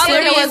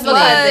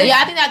 Yeah,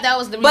 I think that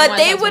was the reason. But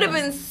they would have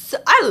been.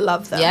 I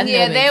love them.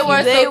 Yeah, they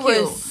were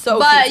so cute.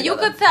 But you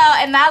could tell,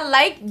 and I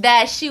liked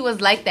that she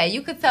was like that.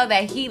 You could tell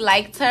that he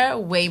liked her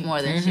way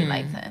more than she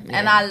liked him,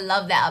 and I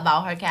love that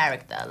about her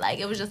character. Like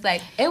it was just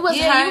like it was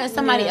her and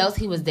somebody else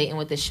he was dating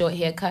with the short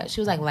haircut. She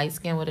was like light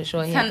skinned with a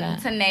short haircut.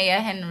 Tanea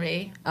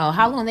Henry. Oh,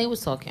 how long they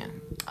was talking?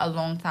 A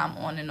long time,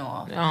 on and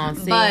off.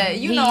 See, but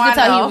you can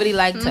tell he really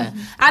liked her.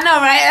 I know,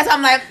 right? That's why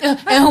I'm like,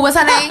 and what's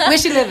her name? Where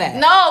she live at?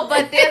 No,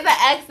 but there's an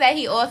ex that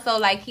he also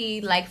like.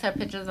 He likes her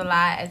pictures a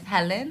lot as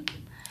Helen.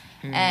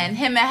 And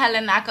him and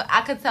Helen,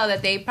 I could tell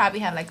that they probably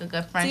have like a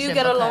good friendship. Do you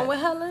get along with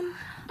Helen?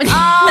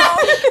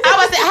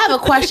 I have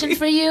a question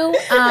for you.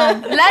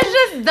 Let's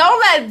just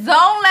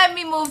don't let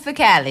me move to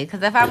Cali,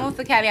 because if I move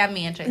to Cali, I'm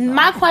me and Trace.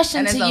 My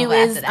question to you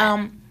is,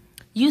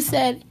 you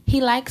said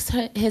he likes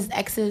his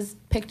ex's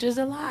pictures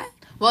a lot.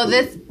 Well,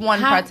 this one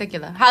in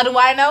particular. How do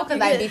I know?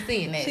 Because I be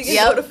seeing it. She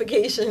gets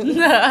notifications.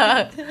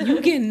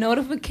 You get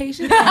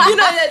notifications? You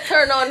know that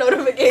turn on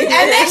notifications.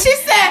 And then she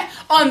said,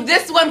 on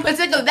this one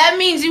particular, that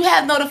means you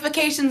have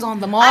notifications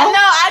on them all? I know.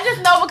 I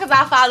just know because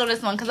I follow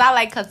this one because I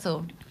like her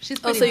too. She's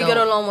pretty so you dope. get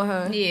along with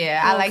her?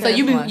 Yeah, I like her. So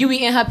you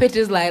be in her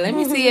pictures like, let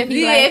me see if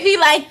he if he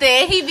liked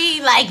it, he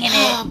be liking it.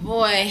 Oh,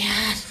 boy.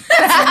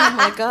 Oh,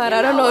 my God.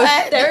 I don't know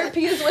if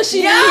therapy is what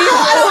she needs.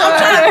 I'm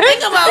trying to think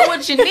about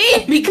what you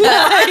need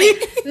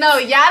because... No,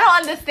 y'all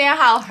don't understand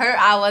how hurt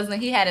I was when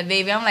he had a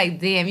baby. I'm like,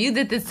 damn, you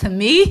did this to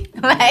me?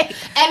 Like,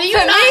 and you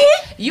know,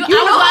 you I was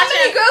watching, how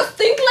many girls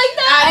think like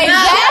that?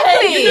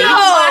 Exactly. You know, I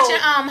was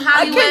watching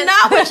Hollywood. I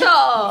cannot with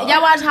y'all.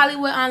 Y'all watch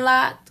Hollywood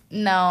Unlocked?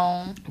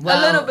 No. Well,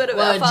 a little bit of it.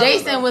 Well,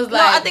 Jason was like...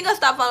 No, I think I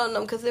stopped following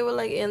them because they were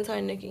like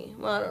anti-Nicki.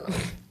 Well, I don't know.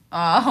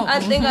 Oh. I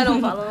think I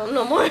don't follow them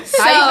no more.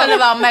 So, how you feel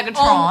about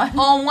Megatron?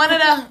 On one of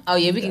the... Oh,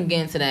 yeah, we can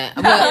get into that.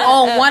 But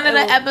on one of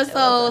the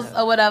episodes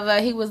or whatever,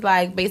 he was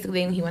like,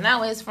 basically, he went out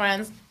with his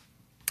friends.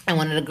 And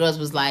one of the girls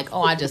was like,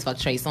 "Oh, I just fucked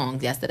Trey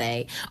Songz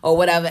yesterday," or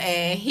whatever.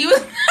 And he was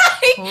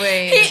like,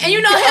 and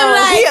you know him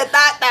like, he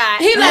thought that.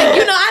 He like,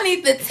 you know, I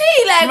need the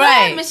tea, like,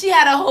 right? And she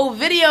had a whole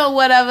video, or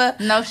whatever.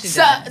 No, she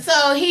didn't.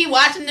 So he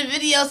watching the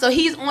video, so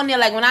he's on there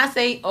like when I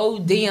say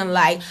OD and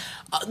like,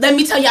 let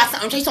me tell y'all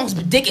something. Trey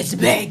Songz' dick is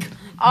big.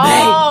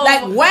 Oh,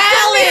 like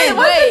wildin'.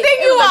 What's the thing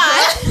you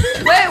watch?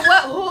 Wait,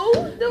 what? Who?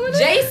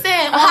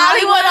 Jason,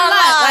 Hollywood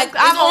Unlocked. Like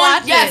I'm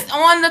on, yes,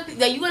 on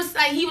the you was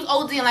like he was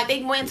ODing, like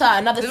they went into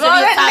another serious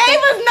topic.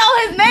 Neighbors know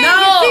his name. No,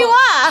 you see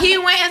why? He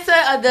went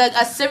into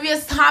a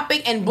serious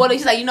topic and brought it.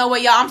 He's like, you know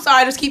what, y'all? I'm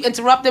sorry, I just keep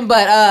interrupting,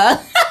 but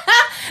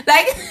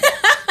like.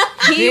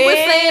 He was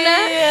saying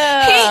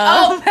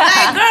that.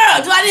 Like,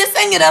 girl, do I need to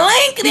send you the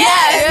link?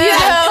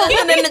 Yes, put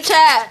it in the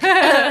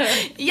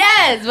chat.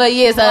 Yes, but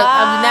yeah, so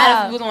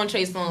now he was on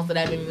Trey Songz, so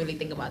that made me really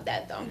think about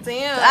that though.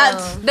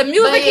 Damn, the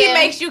music he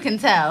makes, you can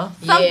tell.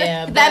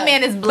 That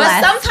man is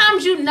blessed. But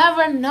sometimes you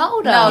never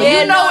know though. No,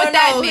 you know what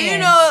that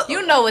man.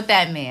 You know what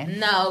that man.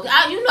 No,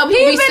 you know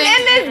he's been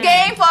in this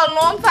game for a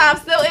long time,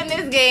 still in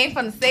this game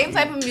from the same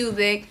type of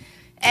music.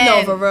 And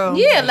no, for real.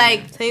 Yeah,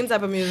 like same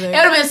type of music. It would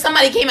have been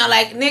somebody came out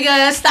like,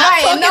 nigga,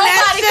 stop talking nobody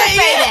that shit. Could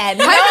say that.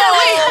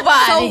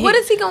 Nobody. So what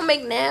is he gonna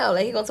make now?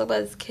 Like he gonna talk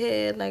about his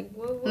kid? Like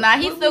nah,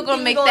 he's still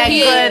gonna make that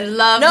good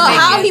love. No,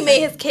 how he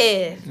made his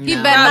kid? He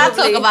better not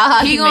talk about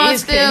how he made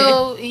his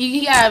kid.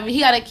 He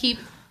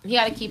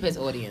gotta keep his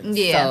audience.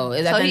 Yeah. So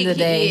at the end of the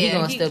day, he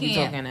gonna still be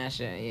talking that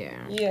shit. Yeah.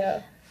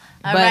 Yeah.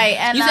 All right.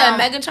 And you said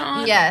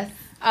Megatron? Yes.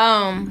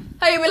 How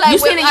you be like? You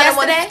seen it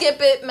yesterday? Skip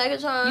it,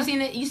 Megatron. You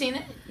seen it? You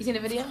seen the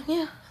video?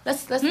 Yeah.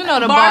 Let's you know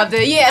the bar.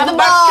 Yeah, the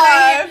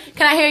bar.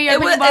 Can I hear your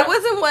opinion? It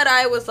wasn't what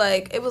I was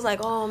like. It was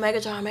like, oh,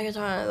 Megatron.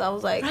 I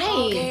was like,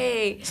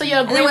 okay. So you're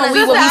agreeing with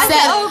what we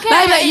said?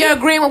 Okay. You're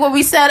agreeing with what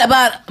we said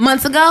about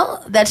months ago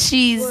that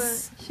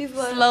she's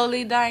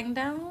slowly dying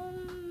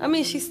down. I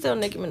mean, she's still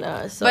Nicki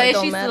Minaj, so but it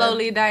don't she's matter.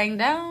 Slowly dying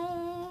down.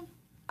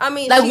 I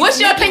mean, like, what's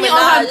your opinion on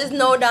her? There's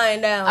no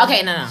dying down.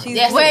 Okay, no.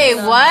 Yes, wait,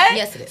 what?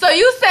 Yes, it is. So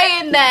you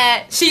saying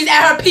that she's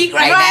at her peak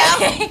right now?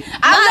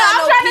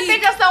 I'm trying to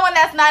think of someone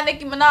that's not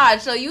Nicki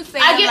Minaj. So you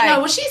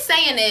saying what she's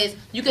saying is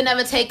you can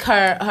never take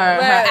her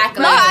accolades away.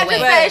 No, I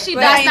just said she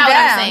dying down.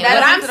 That's not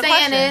what I'm saying. What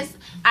I'm saying is,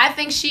 I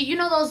think she, you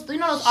know those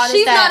artists.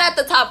 She's not at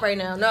the top right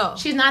now. No,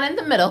 she's not in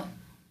the middle,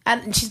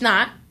 and she's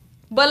not.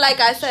 But like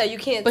I said, you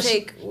can't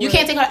take her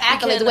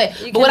accolades away.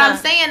 But what I'm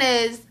saying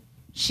is.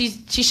 She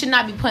should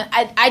not be put.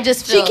 I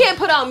just feel she can't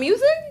put out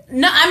music.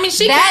 No, I mean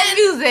she can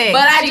music,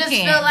 but I just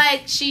feel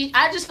like she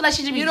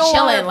should be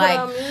chilling. Like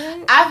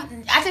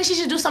I think she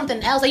should do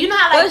something else. Like you know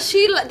how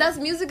like that's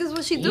music is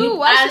what she do.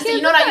 Why she can't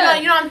you know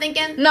what I'm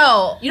thinking?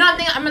 No, you know what I'm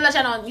thinking. I'm gonna let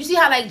y'all know. You see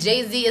how like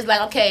Jay-Z is like,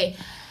 okay,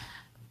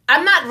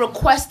 I'm not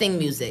requesting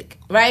music,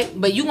 right?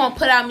 But you gonna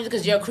put out music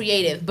because you're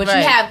creative. But you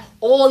have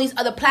all these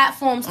other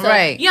platforms to,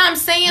 you know what I'm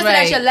saying? So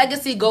that your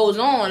legacy goes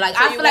on. Like,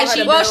 so I feel like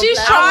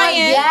she's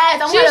trying.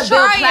 She's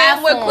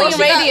trying with Queen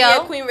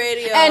Radio. Queen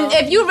Radio. And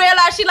if you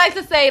realize, she likes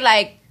to say,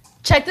 like,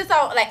 check this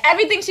out. Like,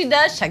 everything she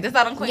does, check this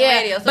out on Queen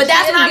Radio. So but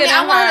that's what I mean.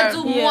 I want her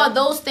to do more of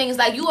those things.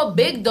 Like, you a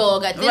big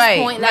dog at this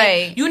point.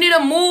 Like, you need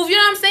to move. You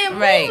know what I'm saying?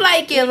 Move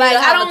like it. Like,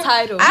 I don't.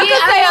 I could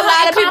say a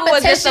lot of people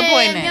were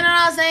disappointed. You know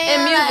what I'm saying?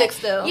 In music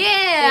still.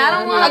 Yeah, I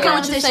don't want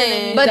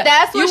competition. But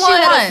that's what she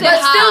wants.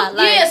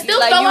 But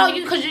still throw out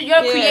you because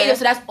you're creative.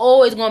 So that's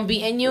always going to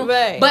be in you.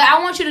 But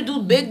I want you to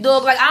do big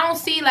dog. Like, I don't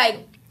see,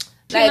 like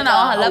on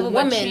her level,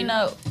 women.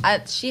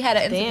 She had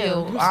an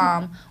interview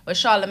with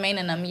Charlamagne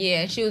and them,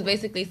 and she was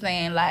basically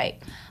saying,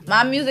 like,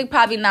 my music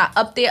probably not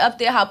up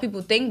there how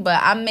people think, but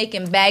I'm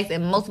making bags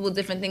and multiple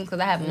different things because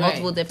I have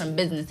multiple different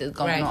businesses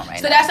going on right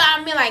now. So that's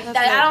how I mean, like,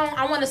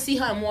 I want to see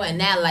her more in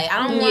that light.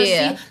 I don't want to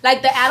see,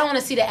 like, I don't want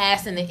to see the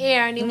ass in the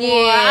air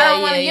anymore. I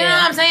don't want to, you know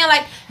what I'm saying?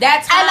 Like,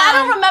 that's and I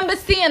don't remember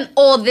seeing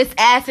all this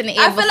ass in the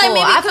air before.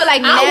 I feel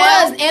like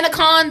I was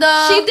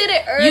Anaconda. She did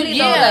it early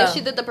though. Like,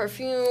 she did the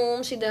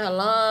perfume, she did her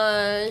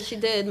line, she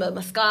did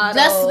Moscato.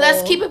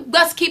 Let's keep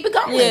it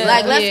going.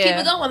 Like, let's keep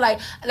it going.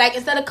 Like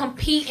instead of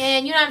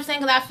competing, you know what I'm saying?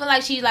 Because I feel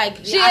like she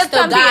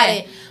still got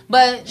it.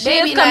 But she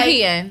is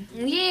competing.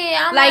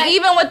 I'm like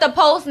even with the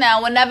post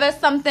now, whenever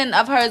something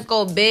of hers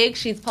go big,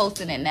 she's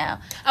posting it now.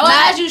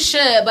 As you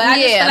should, but I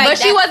just feel like but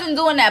she wasn't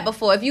doing that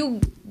before. If you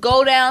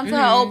go down to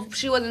her,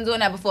 she wasn't doing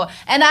that before,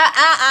 and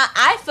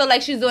I feel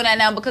like she's doing that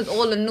now because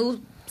all the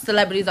new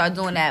celebrities are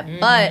doing that.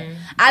 But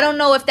I don't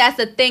know if that's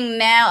a thing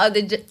now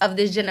of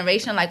this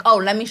generation. Like, oh,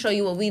 let me show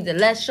you what we did.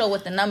 Let's show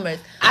what the numbers.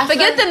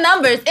 Forget the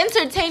numbers.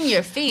 Entertain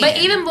your feet. But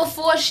even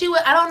before she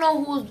was, I don't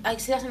know who. Like,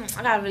 see, I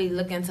gotta really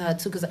look into her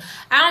too, because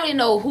I don't really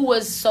know who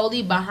was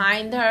solely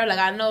behind her. Like,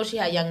 I know she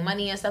had Young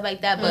Money and stuff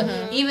like that.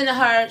 But even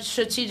her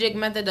strategic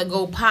method to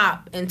go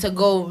pop and to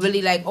go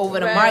really like over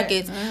the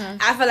markets,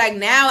 I feel like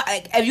now,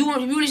 like, if you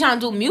really trying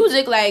to do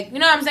music, like, you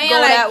know what I'm saying, go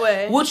like that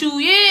way. What you,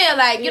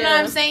 you know what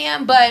I'm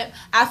saying. But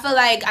I feel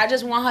like I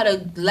just want her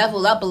to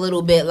level up a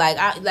little bit. Like,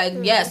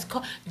 yes,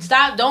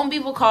 stop. Don't be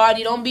with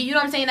Cardi. Don't be. You know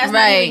what I'm saying? That's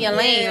not even your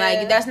lane.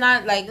 Like, that's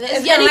not like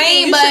it's your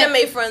lane. You but should have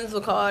made friends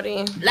with Cardi.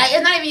 Like,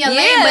 it's not even your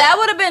lane. But that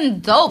would have been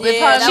dope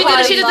if her.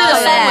 She did a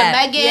song with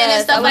Megan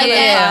and stuff like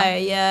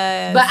that.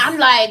 Yeah. But I'm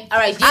like, all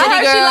right. I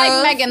heard she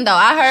like Megan though.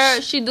 I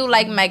heard she do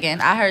like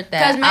Megan. I heard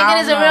that because Megan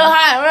is a real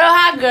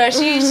hot girl.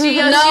 She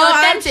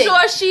authentic.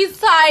 I'm sure she's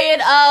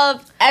tired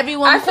of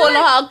everyone calling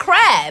her a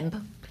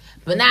crab.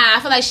 But nah, I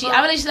feel like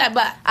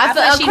I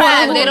feel like she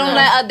crab.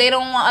 They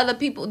don't want other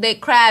people. They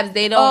crabs.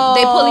 They don't.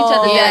 They pull each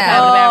other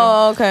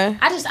down. Okay.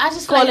 I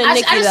just feel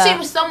like I just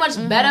see so much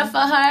better for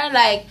her.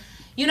 Like,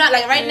 you know,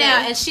 like right now,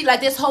 and she like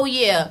this whole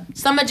year,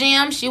 Summer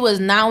Jam, she was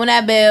not on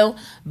that bill.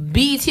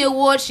 BET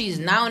Awards, she's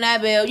not on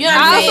that bill. You know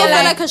what I'm saying? I also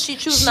feel like because she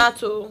choose not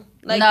to.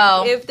 Like,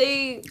 no. If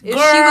she was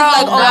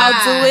like,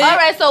 I'll do it. All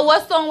right, so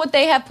what song would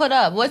they have put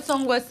up? What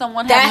song would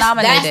someone have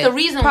nominated? That's the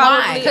reason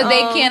why. Because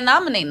they can't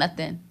nominate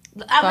nothing.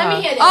 Let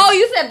me hear this. Oh,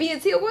 you said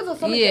BET Awards or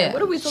Summer Jam?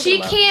 What are we talking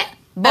about? She can't.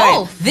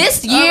 Both.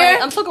 This year.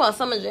 I'm talking about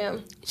Summer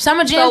Jam.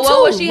 Summer Jam, so too.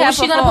 What was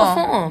she gonna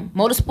perform?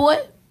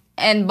 Motorsport?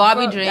 And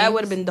Barbie Dreams. That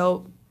would have been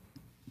dope.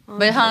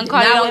 But her and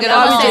Cardi don't get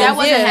along.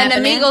 And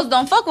the Migos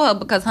don't fuck with her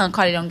because her and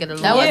Cardi don't get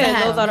along.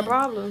 Those are the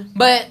problems.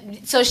 But,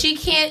 so she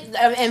can't,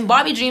 and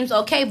Barbie Dreams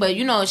okay, but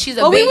you know, she's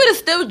a we would have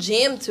still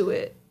jammed to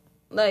it.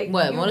 Like,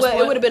 what,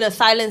 it would have been a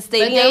silent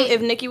stadium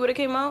if Nicki would have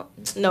came out?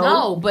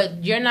 No,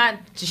 but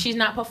she's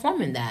not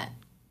performing that.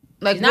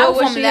 Like, what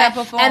would she have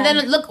performed? And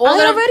then look, all I of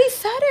them already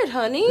said it,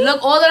 honey.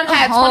 Look, all of them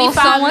had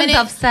 25 minutes.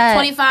 Upset.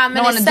 25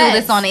 minutes. I want to do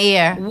this on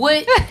air.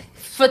 What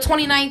for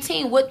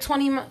 2019? What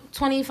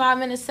 25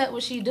 minute set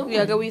was she doing?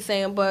 Yeah, I get what you're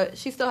saying, but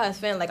she still has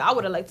fans. Like, I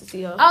would have liked to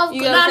see her. Oh,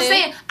 you know what I'm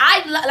saying?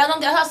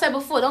 Like I said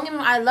before. Don't get me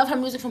wrong. I love her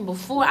music from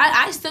before.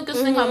 I still can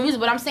sing her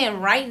music, but I'm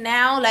saying right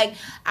now,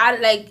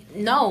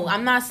 no,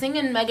 I'm not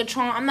singing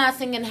Megatron. I'm not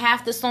singing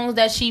half the songs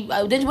that she.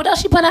 What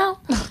else she put out?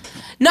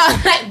 No,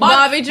 like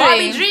Barbie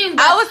Dreams.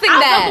 I was thinking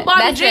that.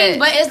 Barbie Dreams,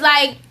 but it's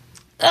like,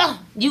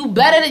 you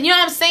better than, you know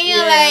what I'm saying?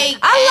 Yeah. Like,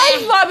 I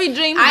like Barbie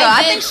Dreams though.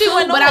 I think she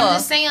went but I'm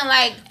just saying,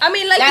 like, I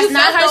mean, like, that's you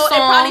not said, her though, song.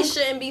 It probably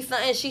shouldn't be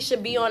something she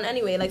should be on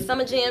anyway. Like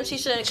Summer Jam, she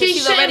shouldn't. She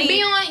shouldn't already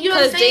be on. You know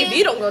what I'm saying?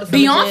 JB don't go to Summer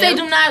Beyonce Jam.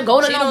 do not go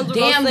to no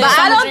damn. But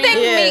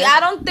I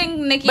don't think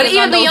Nicki is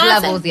on those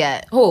levels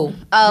yet. Who?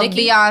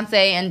 Nicki? Beyonce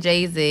and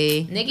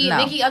Jay-Z.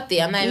 Nicki up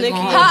there. I'm not even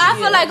going. I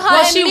feel like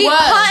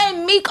her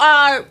and Meek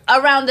are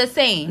around the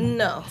same.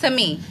 No, to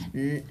me. I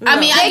mean,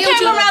 they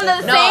came around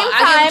the same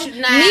time.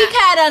 Meek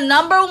had a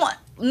number one.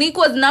 Meek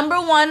was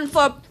number one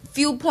for a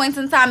few points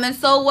in time, and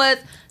so was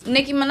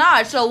Nicki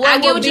Minaj. So what? I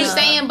get what you're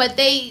saying, but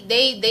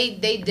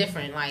they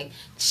different. Like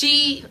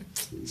she,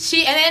 and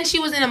then she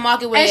was in a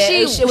market where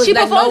she was she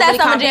like performed that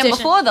Summer Jam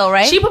before, though,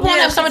 right? She performed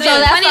that Summer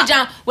Jam plenty of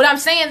jam. What I'm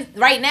saying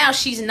right now,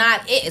 she's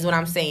not it. Is what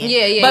I'm saying.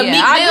 Yeah. But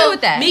I agree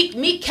with that.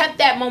 Meek kept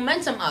that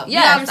momentum up. Yes, you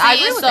know what I'm saying? I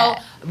agree with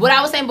that. What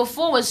I was saying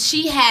before was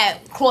she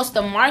had crossed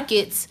the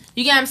markets.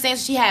 You get what I'm saying?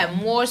 So she had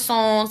more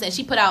songs, and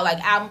she put out like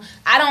album.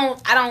 I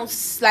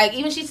don't like,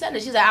 even she said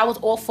it. She's like, I was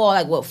off for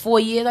like what, 4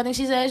 years? I think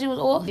she said she was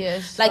off.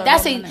 Yes. Like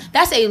that's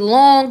a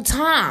long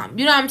time.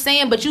 You know what I'm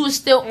saying? But you was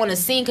still on the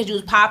scene because you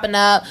was popping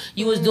up.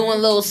 You was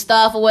doing little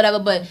stuff or whatever,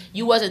 but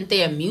you wasn't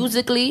there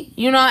musically.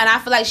 You know, and I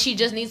feel like she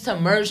just needs to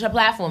merge her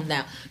platforms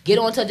now. Get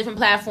onto a different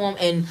platform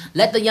and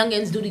let the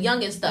youngins do the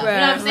youngin stuff. Right, you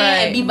know what I'm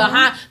saying?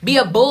 And be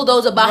a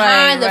bulldozer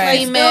behind the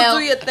female. Still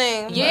do your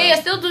thing. Yeah,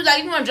 still do, like,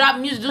 if you want to drop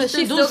music, do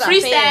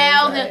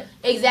freestyle. Right.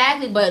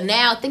 Exactly, but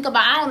now think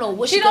about, I don't know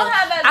what she don't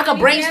have as I could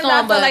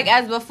brainstorm, but like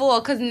as before,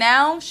 because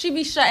now she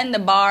be shutting the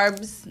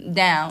barbs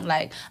down.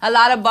 Like a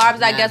lot of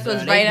barbs, I guess,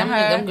 was writing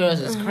her. Them girls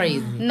is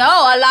crazy. No,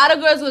 a lot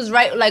of girls was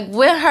like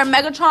with her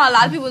Megatron. A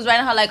lot of people was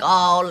writing her like,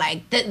 oh,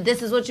 like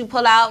this is what you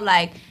pull out,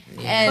 like.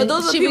 And but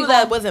those are people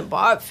that wasn't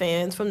Barb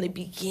fans from the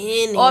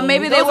beginning. Or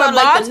maybe they were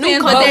Barb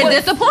fans, but they're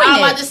disappointed. I'm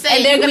about to say,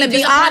 and they're going to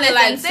be honest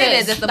like, and say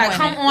they're disappointed. Like,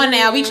 come on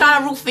now. We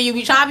trying to root for you.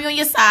 We trying to be on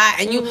your side.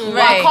 And you,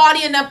 while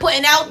Cardi and them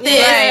putting out this.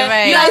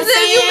 Right. You know what I'm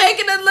saying? You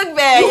making us look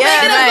bad. You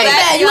making us look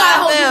bad. You got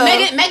to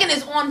hold Megan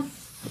is on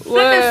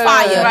flipping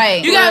fire.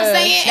 Right. You got what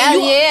I'm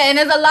saying? And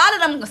there's a lot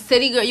of them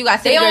city girls. You got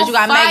city girls, you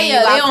got fire. Megan,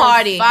 you got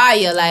Cardi.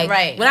 Fire. Like,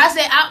 right. When I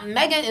say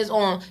Megan is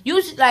on,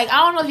 like,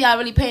 I don't know if y'all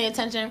really paying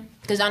attention.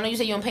 Because I know you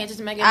say you don't pay attention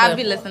to Megan. I'll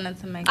be listening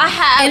to Megan. I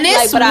have. And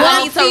this like,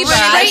 one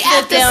straight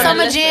after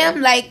Summer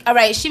Jam, like, all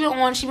right, she been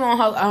on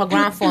her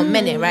grind for a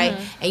minute, right?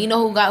 And you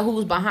know who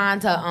was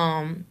behind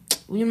her,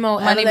 you know,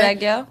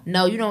 Moneybagg Yo?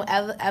 No, you know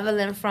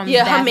Evelyn from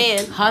her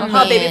man,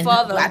 her baby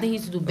father. I think he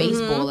used to do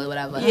baseball or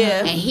whatever. Yeah,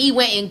 and he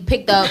went and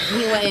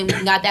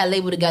got that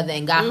label together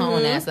and got her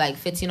on that's like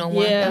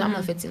 1501. Yeah. I'm a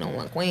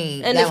 1501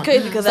 queen. And it's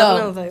crazy because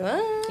Evelyn was like,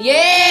 what?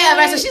 Yeah,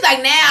 right. So she's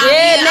like, now,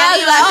 okay.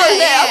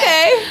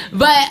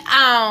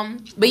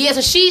 But yeah,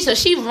 so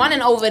she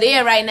running over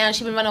there right now.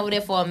 She been running over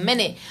there for a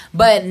minute.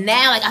 But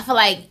now, like, I feel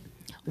like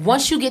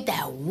once you get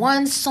that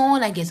one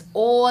song that gets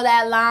all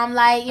that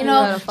limelight, you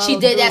know, she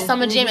did that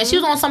Summer Jam, and she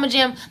was on Summer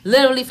Jam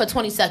literally for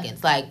 20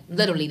 seconds, like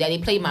literally that they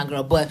played my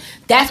girl, but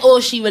that's all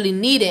she really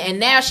needed. And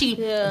now she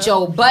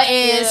Joe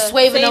Budden,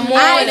 Swave in the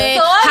Morning,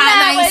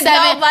 Hot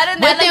 97.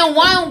 Within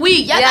 1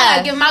 week, y'all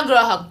gotta give my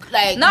girl her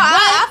like. No,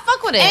 I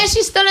fuck with it. And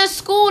she's still in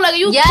school. Like, are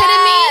you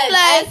kidding me?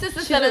 Like,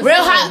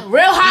 real hot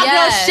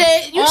girl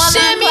shit. You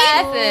shit me?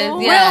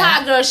 Real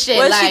hot girl shit.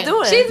 What's she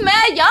doing? She's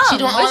mad young. She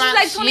doing she's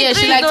like 23.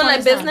 She's doing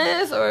like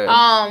business. Or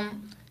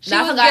she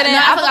was getting.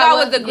 I forgot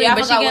what degree,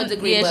 but she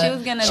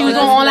was gonna. She was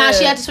on online.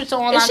 She had to switch to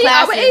online classes. Is she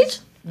our age?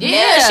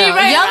 Yeah, she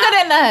right younger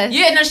than us.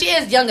 Yeah, no, she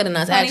is younger than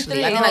us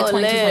actually. I think like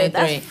 22, 23.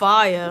 That's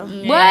fire.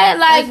 But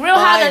like real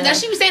hot girl.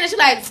 She was saying that she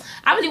like,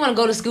 I really want to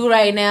go to school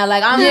right now.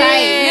 Like I'm like, you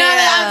know,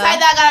 I'm tight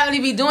that I gotta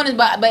really be doing this,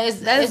 but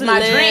it's my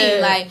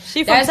dream. Like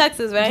she from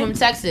Texas, right? From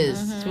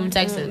Texas. From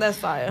Texas. That's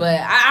fire. But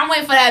I'm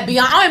waiting for that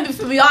Beyonce. I'm waiting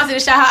for Beyonce to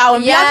shout her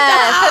out. Yeah,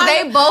 because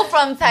they both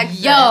from Texas.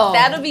 Yo,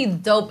 that'll be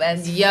dope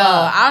as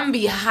fuck. I'm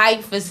be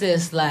hyped for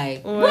sis.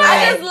 Like,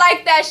 I just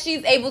like that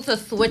she's able to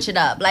switch it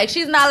up. Like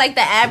she's not like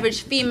the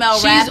average female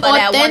rapper. She's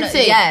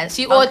authentic.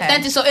 She's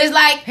authentic. So it's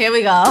like, here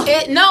we go.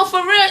 No,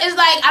 for real, it's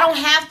like I don't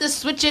have to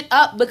switch it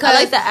up because I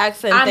like the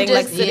accent thing. Just,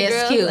 like city girl.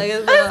 It's cute. Like,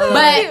 it's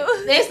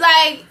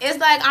but it's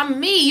like I'm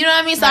me. You know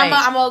what I mean? So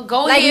I'm gonna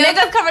go like here.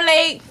 Niggas cover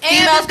late,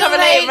 females cover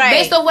late, right?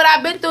 Based on what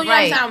I've been through, you know what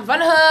I'm saying? I'm from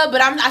the hood,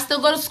 but I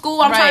still go to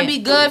school. I'm trying to be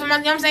good. You know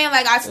what I'm saying?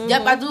 Like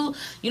I do.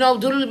 You know,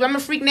 I'm a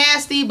freak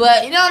nasty,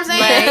 but you know what I'm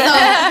saying?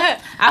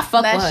 So I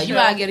fuck with her. You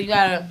gotta get it. You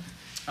gotta.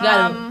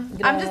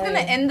 I'm just gonna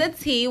end the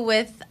tea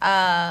with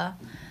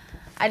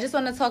I just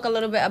want to talk a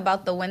little bit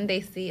about the When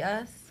They See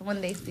Us.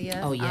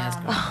 Oh yes,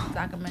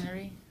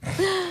 documentary.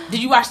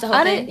 Did you watch the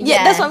whole thing?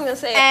 Yeah, that's what I'm gonna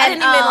say.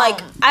 And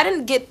I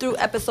didn't get through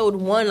episode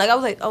 1. Like I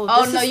was like,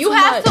 this is you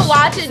have to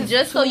watch it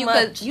just so you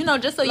could, you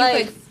could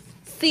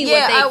see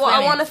what they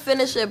I want to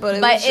finish it, but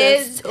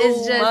it's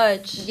just too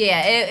much.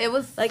 Yeah, it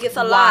was like it's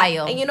a lot.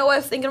 And you know what I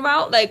was thinking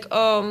about? Like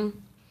I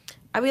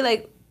be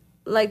like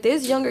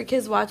there's younger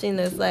kids watching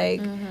this.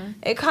 Like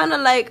it kind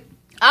of like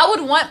I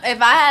would want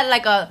if I had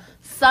like a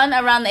son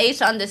around the age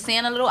to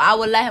understand a little, I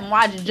would let him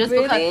watch it just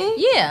because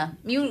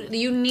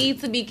you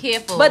need to be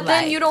careful. But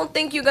then you don't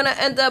think you're gonna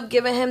end up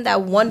giving him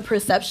that one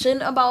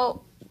perception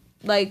about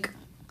like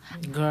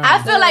girl.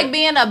 I feel like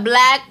being a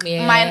black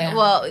being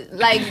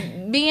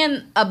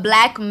a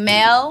black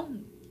male,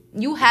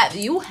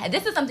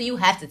 this is something you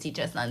have to teach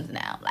your sons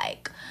now.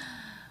 Like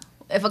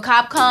if a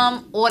cop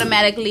come,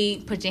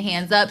 automatically put your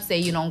hands up, say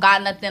you don't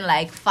got nothing,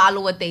 like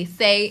follow what they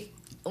say.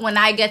 When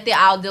I get there,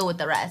 I'll deal with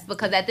the rest.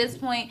 Because at this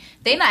point,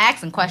 they not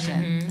asking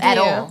questions at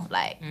all.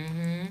 Like,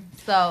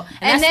 so,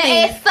 and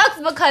then it sucks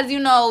because, you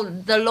know,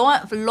 the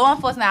law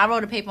enforcement, I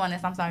wrote a paper on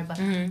this, I'm sorry, but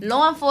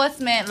law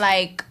enforcement,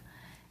 like,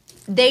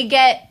 they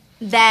get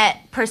that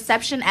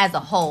perception as a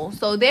whole.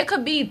 So there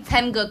could be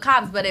 10 good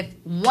cops, but if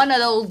one of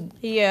those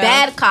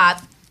bad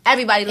cops,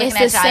 everybody looking at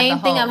you as a whole. It's the same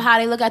thing of how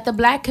they look at the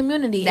black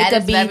community. That it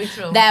could is be very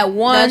true. That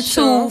 1,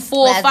 2,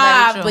 4,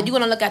 5, but you're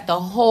gonna look at the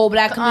whole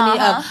black community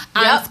of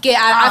I'm scared,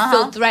 I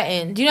feel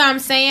threatened. Do you know what I'm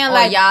saying?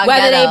 Like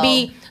whether they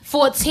be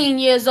 14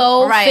 years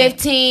old, Right.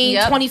 15,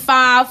 Yep.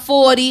 25,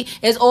 40.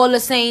 It's all the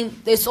same.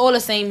 It's all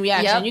the same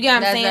reaction. Yep, You get what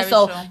I'm that's saying? very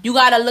So true. you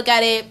gotta look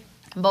at it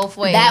both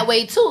ways. that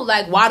way too.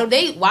 Like, why do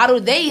they look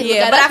Yeah,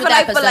 at but us I with feel that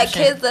like for like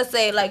perception? kids, let's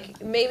say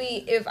like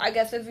maybe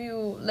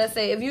let's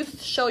say if you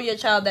show your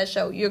child that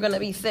show, you're gonna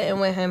be sitting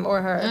with him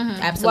or her.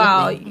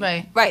 Absolutely.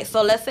 Right. Right.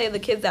 So let's say the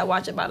kids that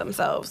watch it by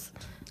themselves.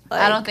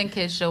 I don't think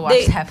kids should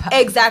watch that.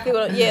 Exactly.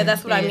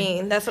 That's what I Yeah.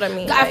 mean. That's what I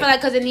mean. I feel like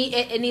because it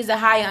needs a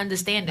higher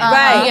understanding.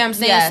 Right. You get what I'm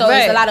saying? Yes. So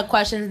there's Right. a lot of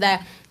questions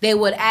that they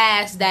would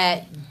ask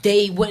that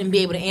they wouldn't be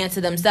able to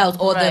answer themselves,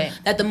 or Right.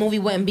 that the movie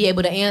wouldn't be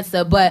able to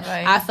answer. But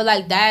Right. I feel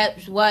like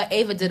that's what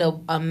Ava did an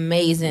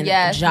amazing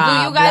Yes. job.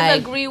 Do you guys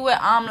Like, agree with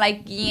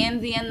like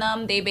Yanzi and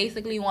them? They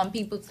basically want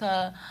people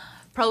to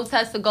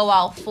protest to go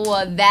out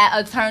for that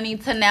attorney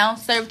to now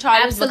serve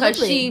charges because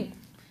Absolutely. she.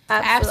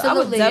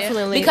 Absolutely. I would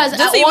definitely. Because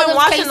just all even those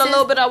watching cases- a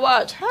little bit I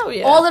watch. Hell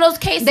yeah. all of those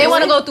cases, They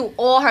want to go through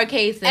all her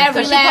cases.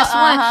 every 'Cause she last put-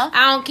 one.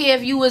 I don't care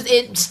if you was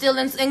still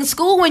in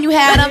school when you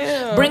had them.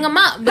 Yeah. Bring them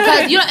up,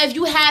 because you know, if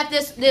you have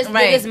this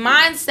Right. this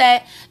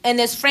mindset and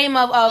this frame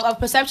of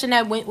perception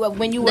that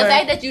when you The were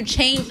fact that you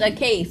changed a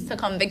case to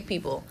convict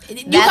people. you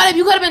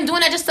could have been doing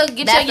that just to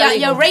get That's your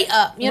illegal. rate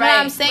up. You know what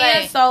I'm Right, saying?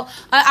 right. So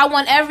I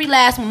want every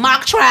last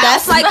mock trial.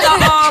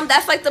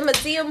 That's like the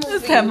Medea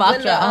movie said mock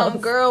when the trials.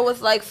 girl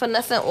was like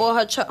finessing all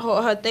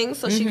her things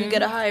so she could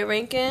get a higher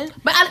ranking.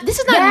 But this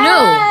is not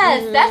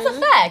Yes, that's a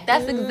fact.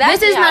 That's new. exactly.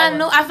 This is how not it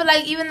new. was. I feel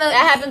like even That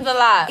happens a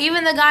lot.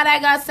 even the guy that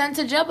got sent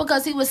to jail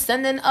because he was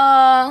sending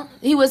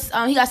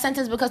he got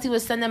sentenced because he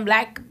was sending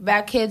black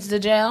kids to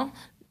jail.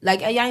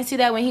 Like, y'all ain't see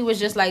that when he was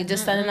just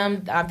sending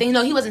them. I think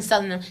no, he wasn't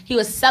selling them. He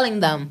was selling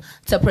them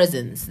to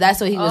prisons. That's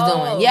what he was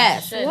doing.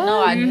 Yes. Shit.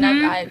 No, I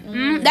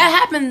never. That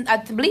happened, I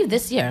believe,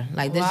 this year.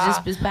 Like this,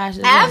 Wow. this past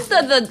year.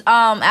 After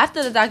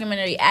the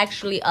documentary,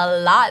 actually, a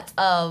lot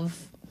of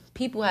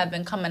people have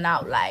been coming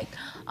out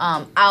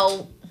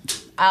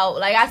out.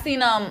 Like I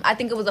seen I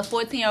think it was a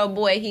 14-year-old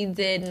boy. He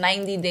did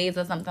 90 days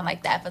or something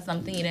like that for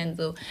something he didn't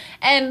do.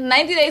 And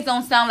 90 days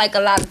don't sound like a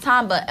lot of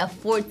time, but a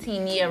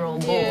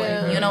 14-year-old boy.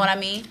 Yeah. You know what I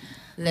mean?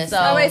 Listen.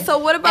 All right, so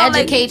what about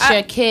educate like,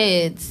 your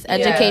kids,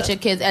 educate your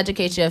kids,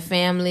 educate your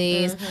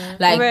families,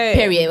 like Right.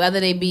 period.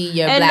 Whether they be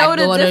your And black know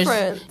the daughters,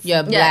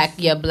 difference.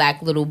 your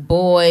black little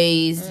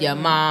boys, your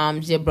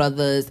moms, your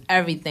brothers,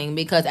 everything.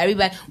 Because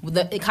everybody,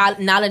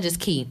 knowledge is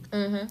key.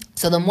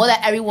 So the more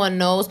that everyone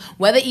knows,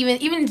 whether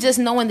even just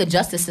knowing the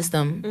justice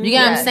system, you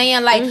get what I'm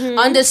saying? Like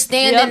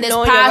understanding Yep, this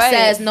knowing your process,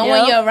 rights.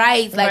 knowing Yep. your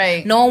rights, like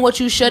Right. knowing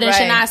what you should and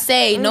should Right. not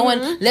say, knowing.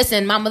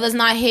 Listen, my mother's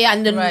not here. I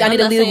need a Right. I'm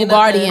legal not saying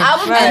guardian, nothing. I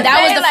was and gonna that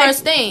say, was the like,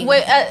 first thing.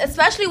 with,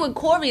 especially with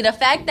Corey, the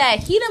fact that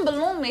he didn't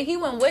belong there, he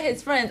went with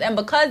his friends, and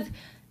because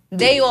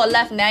they all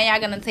left, now y'all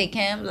gonna take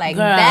him like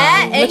Girl,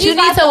 that. And what he you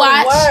got need to the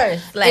watch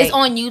worst. Like, is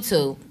on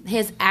YouTube.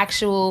 His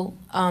actual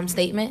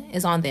statement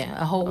is on there.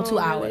 A whole 2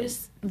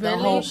 hours.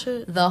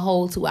 Really? The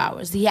whole 2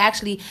 hours. He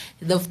actually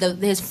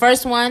his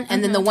first one,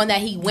 and then the one that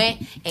he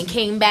went and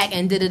came back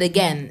and did it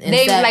again. And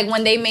they said- like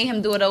when they made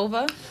him do it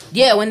over.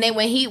 yeah, when they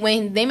made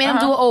him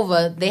do it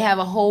over, they have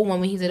a whole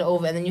one when he did it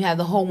over, and then you have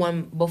the whole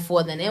one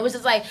before then. It was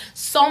just like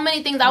so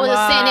many things. I was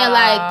just sitting there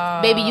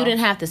like, baby, you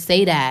didn't have to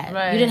say that.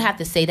 Right. You didn't have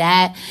to say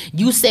that.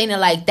 You saying it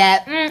like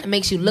that it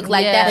makes you look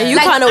like Yeah. that. And you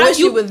Like, kinda wish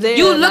you was there,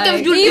 You look like-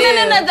 if you Even did.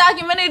 in the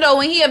documentary though,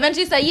 when he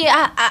eventually said,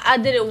 "Yeah, I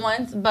did it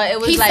once," but it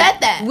was He like said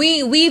that.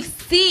 we've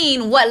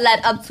seen what led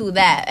up to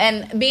that,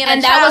 and being And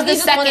a that child, was the he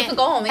just wanted second. to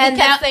go home, and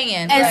he kept that- saying,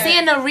 and right.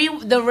 seeing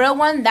the real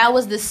one, that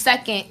was the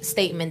second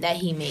statement that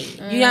he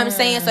made. You know what I'm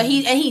saying? So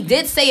he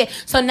did say it.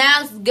 So now,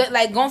 it's good,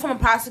 like going from a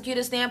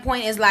prosecutor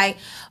standpoint, is like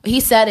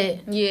he said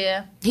it.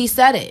 yeah, He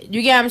said it.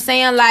 You get what I'm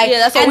saying? Like, Yeah,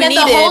 that's what and we then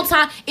the needed. whole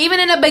time, even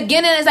in the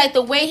beginning, it's like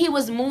the way he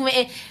was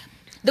moving.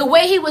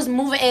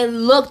 It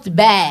looked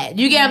bad.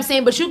 You get what I'm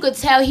saying? But you could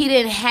tell he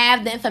didn't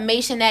have the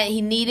information that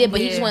he needed, but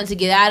he just Yeah. wanted to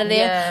get out of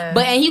there. Yeah.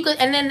 But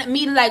and then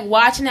me like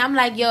watching it, I'm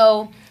like,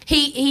 yo.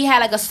 He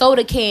had like a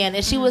soda can,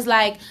 and she was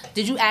like,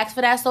 "Did you ask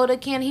for that soda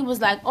can?" He was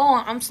like,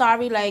 "Oh, I'm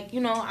sorry." Like, you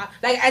know,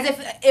 like as if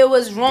it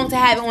was wrong to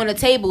have it on the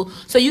table.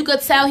 So you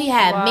could tell he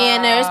had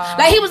manners.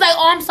 Like he was like,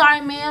 "Oh, I'm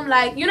sorry, ma'am."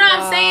 Like, you know what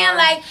I'm saying?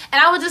 Like,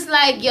 and I was just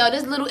like, "Yo,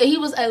 he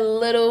was a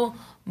little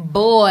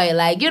boy,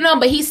 like, you know,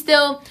 but he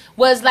still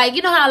was like,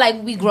 you know how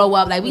like we grow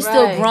up, like we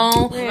still Right.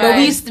 grown, but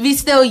Right. we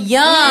still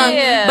young."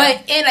 Yeah.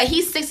 But and like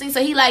he's 16,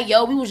 so he like,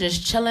 yo, we was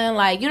just chilling,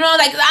 like, you know,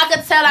 like I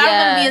could tell. I remember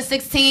Yeah. being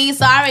 16,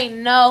 so I already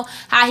know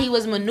how he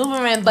was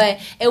maneuvering, but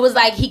it was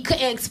like he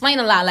couldn't explain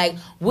a lot. Like,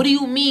 what do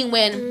you mean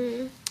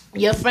when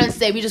your friends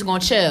say we just gonna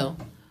chill?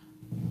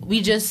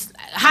 We just,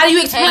 how do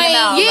you explain? Hanging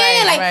out, yeah,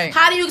 right, like right.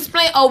 how do you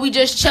explain? Oh, we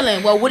just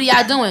chilling. Well, what are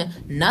y'all doing?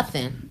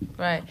 Nothing.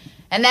 right.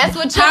 And that's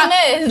what How,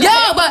 chilling is. yo,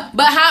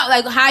 but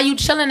how you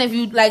chilling if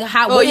you like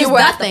how Oh, what you is were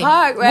at the nothing?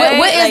 park, right?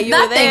 What is Like, you were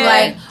nothing? there.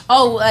 Like,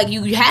 oh, like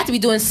you had to be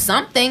doing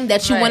something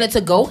that you Right. wanted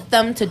to go with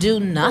them to do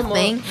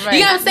nothing. Right.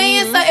 You know what I'm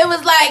saying? So it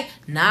was like,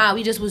 nah,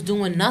 we just was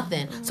doing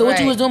nothing. So what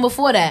you Right. was doing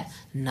before that?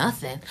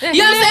 nothing. You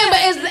know what I'm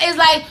saying? But it's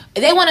like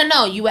they want to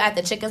know you were at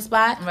the chicken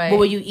spot. Right. What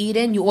were you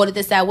eating? You ordered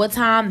this at what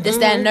time? This,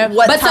 that, and that.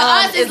 What but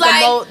time to us, it's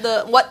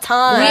like what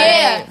time?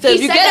 Yeah. So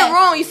if you get it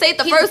wrong, you say it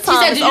the first time.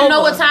 He said, "Did you over.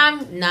 know what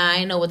time?" Nah, I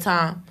didn't know what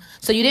time.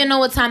 So you didn't know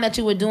what time that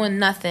you were doing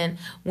nothing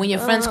when your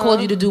friends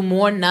called you to do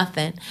more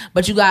nothing,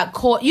 but you got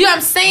caught. You know what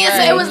I'm saying?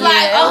 Right. So it was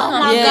like, oh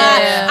my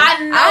God,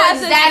 I know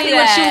exactly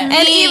what you mean.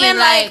 And even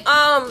like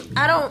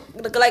I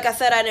don't, like I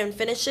said, I didn't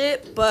finish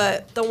it,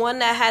 but the one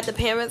that had the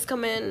parents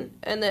come in,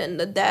 and then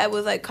the dad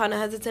was like kind of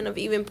hesitant of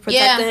even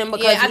protecting him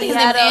because I think his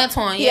name's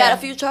Antoine. He had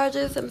a few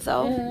charges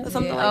himself or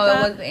something like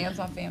that. Oh, it was the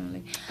Antoine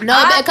family.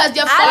 No, because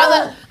your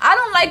father. I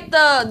don't like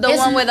the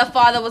one where the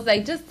father was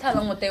like, just tell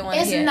them what they want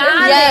to hear. It's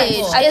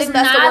knowledge. I think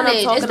that's the one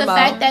I'm talking it's the about.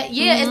 fact that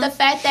it's the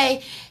fact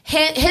that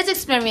his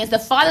experience, the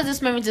father's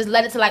experience, just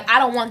led it to like, I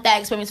don't want that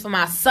experience for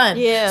my son.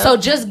 Yeah. So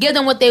just give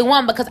them what they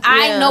want because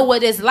I know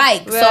what it's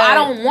like. Right. So I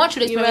don't want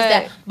you to experience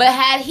that. But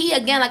had he,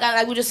 again,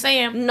 like we were just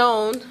saying,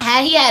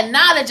 had he had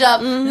knowledge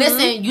of,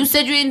 listen, you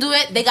said you didn't do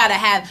it, they gotta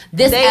have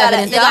this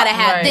evidence, they gotta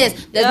have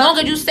this. As long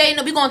as you say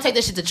no, we gonna take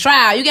this shit to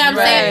trial. You get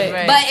what I'm saying?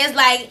 Right. But it's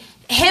like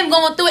him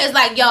going through it is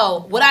like,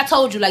 yo, what I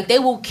told you, like they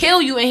will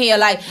kill you in here,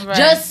 like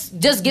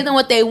just give them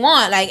what they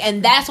want, like,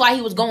 and that's why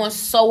he was going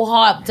so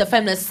hard for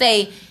him to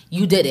say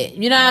you did it.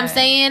 You know what I'm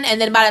saying?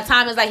 And then by the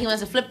time it's like he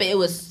wants to flip it, it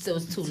was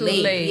too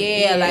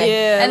late. Yeah, like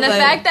and the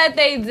fact that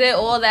they did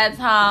all that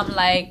time,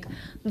 like,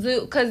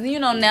 because you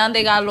know now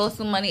they got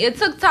lawsuit money. It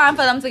took time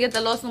for them to get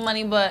the lawsuit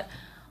money, but.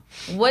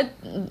 What,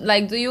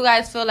 like, do you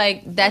guys feel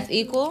like that's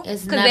equal?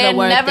 It's never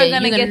worth it.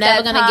 You're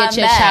never gonna get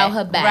your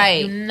childhood back.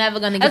 Right. You're never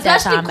gonna get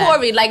that time back. Especially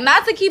Corey. Like,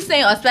 not to keep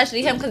saying,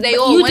 especially him, because they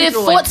all went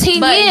through it. You did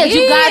 14 years.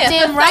 You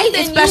goddamn right.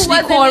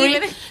 Especially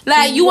Corey.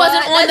 Like, you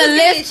wasn't on the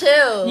list.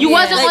 You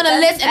wasn't on the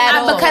list,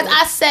 and because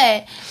I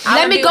said,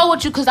 let me go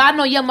with you, because I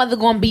know your mother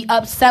gonna be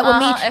upset with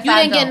me.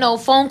 You didn't get no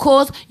phone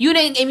calls. You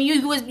didn't. I mean,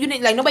 you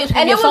didn't, like, nobody was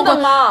paying your phone calls.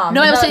 And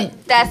it was the mom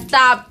that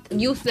stopped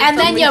you. And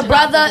then your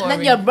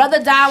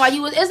brother died while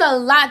you was. It's a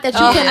lot that you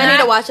can. I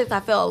need to watch it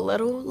because I feel a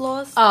little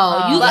lost.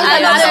 Oh, you got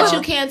a lot that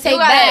you can't take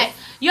back.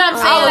 You know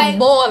what I'm saying? I was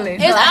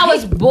boiling. I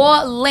was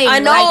boiling. I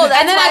know. Like, that's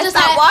and then why I just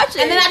stopped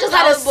watching. And then I just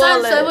had a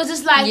son, so it was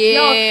just like,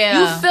 yo,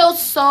 you feel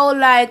so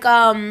like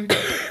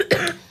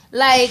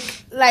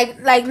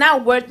like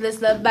not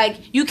worthless, like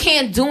you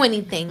can't do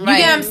anything. You get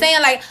what I'm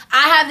saying? Like,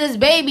 I have this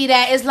baby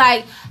that is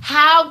like,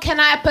 how can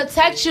I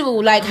protect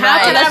you? Like, how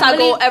can I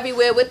go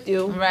everywhere with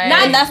you? Right.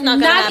 And that's not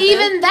gonna happen.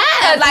 Even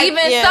that. Like,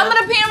 even some of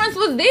the parents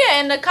was there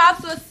and the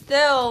cops were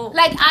still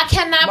like, I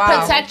cannot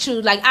protect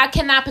you. Like, I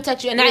cannot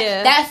protect you. And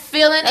that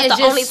feeling is the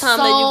just only time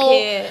that you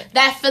can.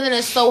 That feeling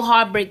is so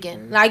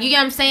heartbreaking. Like, you get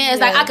what I'm saying?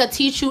 It's like, I could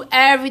teach you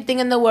everything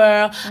in the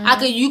world.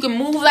 You can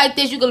move like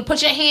this. You can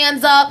put your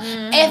hands up.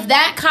 If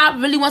that cop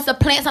really wants to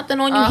plant something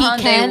on you,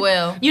 he can. They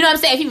will. You know what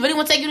I'm saying? If he really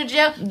wants to take you to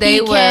jail,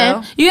 they will.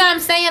 Can. You know what I'm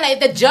saying? Like, if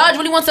the judge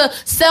really wants to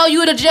sell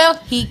you to jail,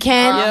 he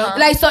can.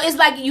 Like, so it's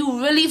like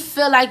you really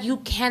feel like you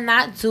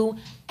cannot do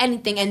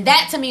anything, and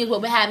that to me is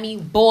what had me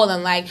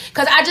boiling, like,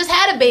 because I just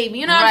had a baby,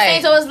 you know what I'm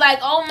saying? So it's like,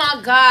 oh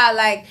my God,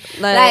 like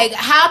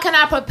how can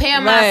I prepare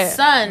my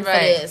son for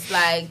this?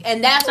 Like,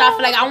 and that's what I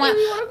feel like I want.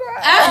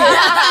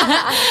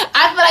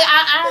 I feel like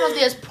I don't know if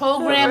there's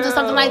programs or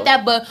something like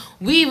that, but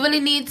we really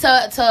need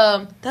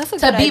to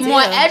be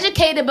more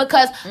educated,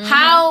 because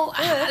how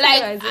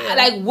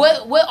like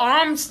what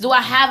arms do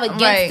I have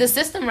against the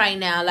system right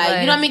now?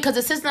 Like, you know what I mean? Because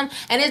the system,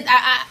 and it's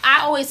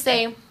I always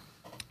say,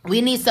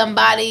 we need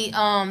somebody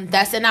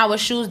that's in our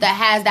shoes that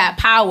has that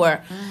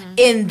power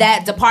in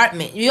that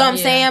department. You know what I'm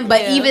saying?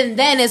 But even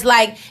then, it's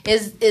like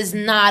is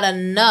not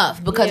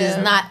enough, because it's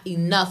not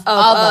enough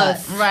of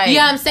us. Right. You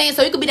know what I'm saying?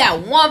 So you could be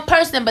that one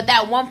person, but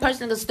that one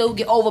person could still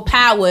get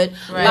overpowered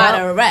by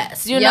the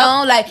rest. You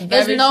know? Like,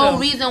 there's no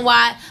reason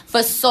why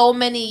for so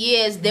many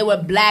years there were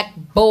black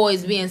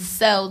boys being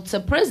sold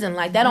to prison.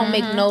 Like, that don't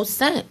make no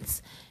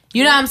sense.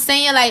 You know what I'm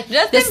saying? Like,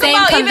 just the think same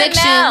about convictions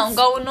even now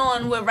going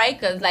on with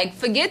Rikers. Like,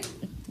 forget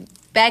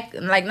back,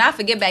 like, not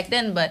forget back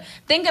then, but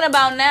thinking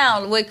about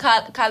now with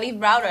Khalif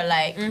Browder,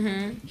 like,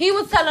 he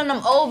was telling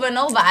them over and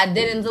over, I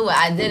didn't do it,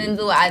 I didn't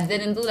do it, I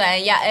didn't do that,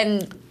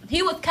 and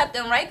he was kept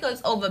in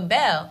Rikers over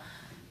bail.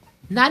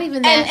 Not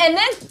even that. And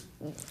then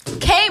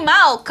came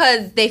out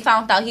because they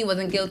found out he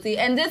wasn't guilty,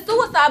 and did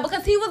suicide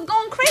because he was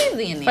going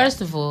crazy in there.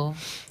 First of all,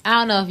 I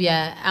don't know if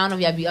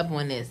y'all be up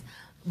on this,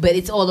 but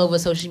it's all over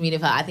social media.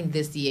 I think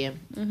this year,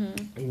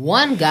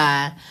 one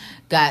guy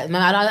I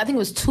think it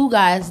was 2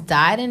 guys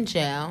died in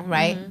jail,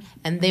 right?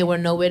 And they were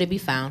nowhere to be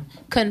found.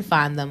 Couldn't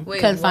find them.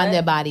 Couldn't find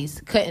their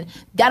bodies.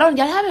 Y'all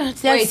haven't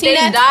seen that? They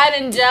died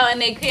in jail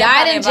and they can't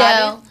find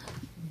their bodies?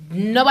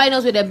 Nobody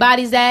knows where their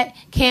body's at.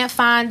 Can't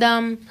find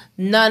them.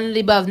 None of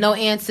the above. No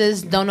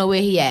answers. Don't know where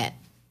he at.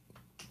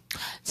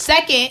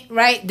 Second,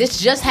 right? This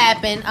just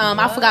happened.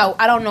 I forgot.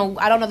 I don't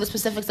know the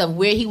specifics of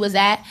where he was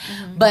at,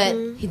 but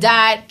he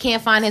died.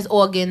 Can't find his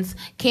organs.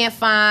 Can't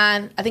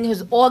find. I think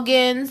his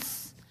organs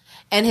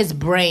and his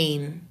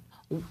brain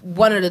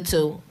one of the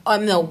two.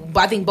 No,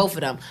 I think both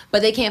of them.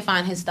 But they can't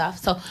find his stuff.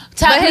 So,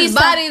 but his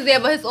body's there,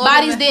 but his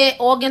body's there.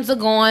 Organs are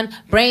gone.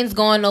 Brain's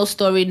gone. No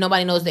story.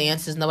 Nobody knows the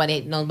answers.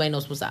 Nobody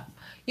knows what's up.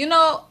 You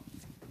know,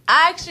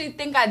 I actually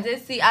think I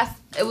did see.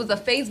 It was a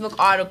Facebook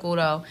article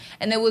though,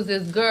 and it was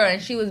this girl,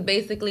 and she was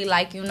basically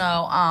like, you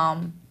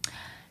know,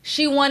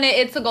 she wanted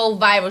it to go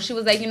viral. She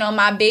was like, you know,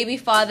 my baby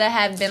father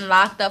had been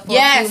locked up for a few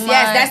months.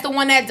 Yes, that's the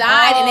one that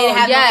died, and they didn't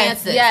have no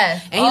answers.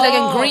 Yes, and he's like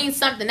in green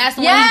something. That's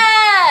the one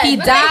he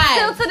but died. They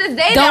still to this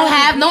day don't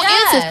have no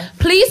answers.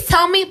 Please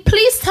tell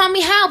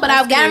me how. But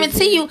I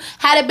guarantee you,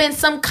 had it been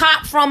some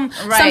cop from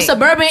some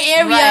suburban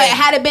area,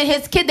 had it been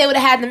his kid, they would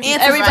have had them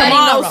answers. Everybody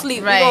tomorrow. no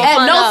sleep.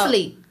 And no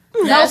sleep.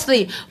 No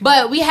sleep.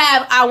 But we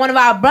have one of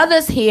our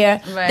brothers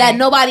here that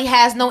nobody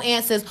has no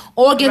answers.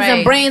 Organs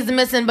and brains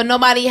missing, but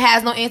nobody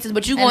has no answers.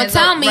 But you gonna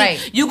tell me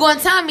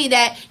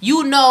that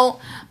you know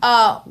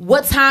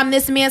what time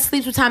this man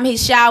sleeps, what time he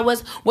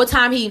showers, what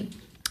time he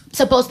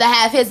supposed to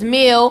have his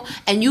meal,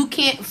 and you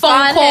can't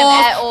phone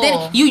calls.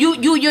 Then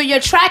you're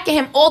tracking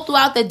him all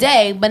throughout the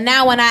day. But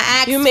now when I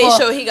ask, you made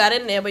sure he got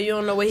in there, but you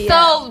don't know where he.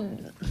 So,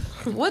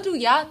 what do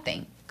y'all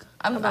think?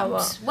 Where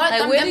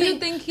do you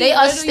think he is?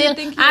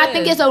 I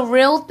think it's a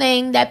real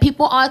thing that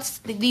people are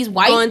these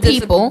white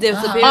people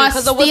are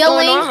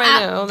stealing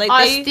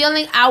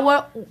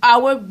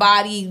our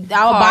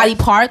body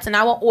parts and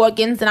our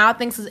organs and our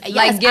things.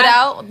 Like Get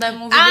Out, that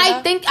movie.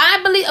 I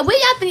believe.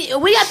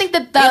 Where y'all think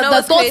that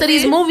the thoughts of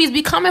these movies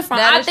be coming from?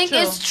 I think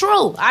it's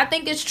true. I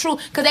think it's true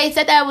because they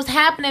said that was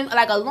happening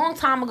like a long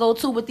time ago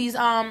too with these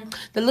the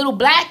little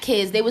black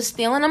kids. They were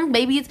stealing them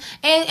babies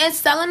and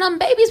selling them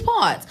babies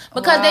parts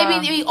because they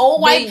be old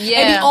white,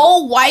 and be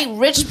old white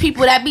rich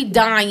people that be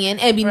dying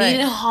and be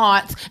needing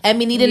hearts and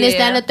be needing this,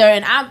 that, and the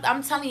third. And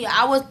I'm telling you,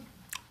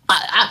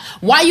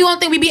 why you don't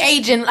think we be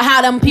aging?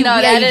 How them people be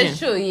aging? No, that is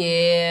true.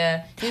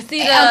 Yeah, you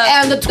see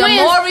the twins,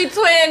 the Maury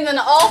twins and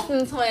the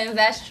Olsen twins.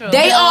 That's true.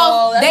 They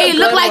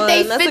look like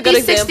they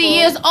 50, 60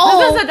 years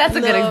old. That's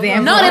a good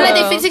example. No, they like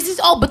they 50, 60 years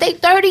old, but they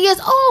 30 years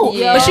old.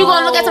 But you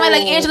gonna look at somebody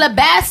like Angela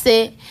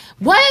Bassett?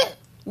 What?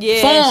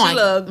 Yeah, Fawn. she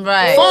looked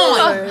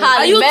Fawn.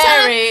 Are you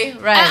Berry?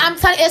 I'm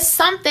telling you, it's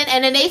something,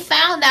 and then they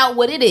found out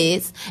what it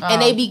is,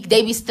 and they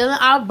be stealing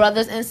our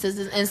brothers and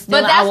sisters and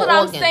stealing our organs. But that's what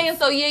I'm saying.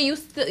 So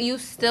you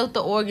steal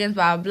the organs,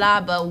 blah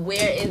blah. But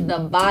where is the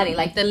body?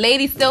 Like the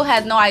lady still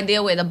has no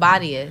idea where the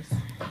body is.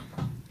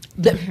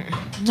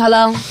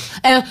 Hello,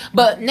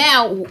 but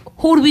now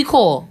who do we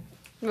call?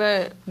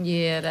 Right.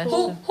 Yeah, that's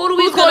who do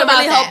we call about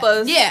really that? Help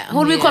us? Yeah,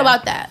 who do we call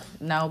about that?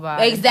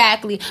 Nobody.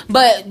 Exactly.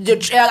 But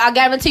I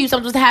guarantee you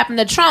something's to happen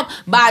to Trump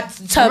in 30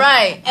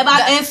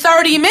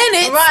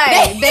 minutes.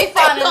 Right. They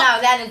finding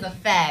out that is a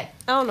fact.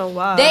 I don't know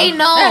why. They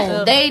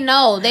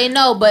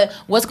know. But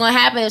what's going to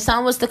happen if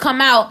something was to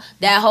come out,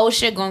 that whole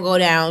shit going to go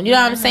down. You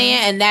know what I'm saying?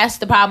 And that's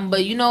the problem.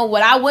 But you know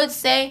what I would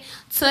say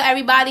to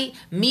everybody?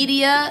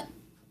 Media...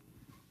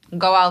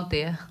 Go out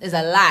there. There's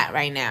a lot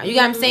right now. You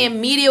know what I'm saying?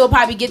 Media will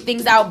probably get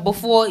things out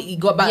before you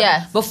go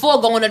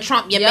before going to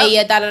Trump, your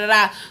mayor,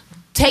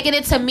 taking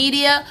it to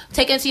media,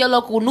 taking it to your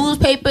local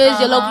newspapers,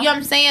 your local, you know what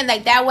I'm saying?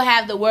 Like that will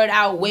have the word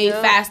out way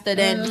faster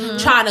than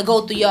trying to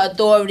go through your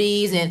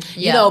authorities and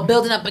you know,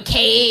 building up a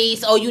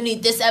case. Oh, you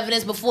need this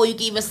evidence before you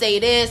can even say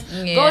this.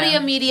 Go to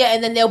your media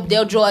and then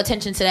they'll draw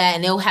attention to that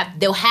and they'll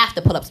have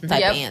to put up some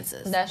type of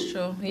answers. That's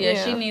true.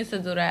 Yeah, she needs to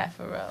do that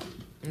for real.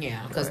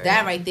 Yeah, because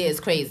that right there is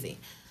crazy.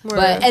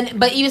 Right.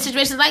 But even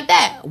situations like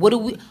that, what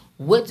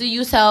do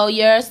you tell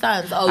your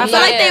sons? I feel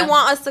like they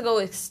want us to go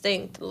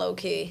extinct, low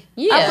key.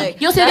 Yeah, you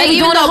don't see they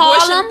doing the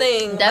Harlem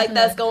thing like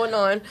that's going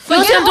on. You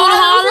don't see them doing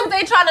Harlem?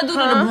 They trying to do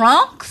to the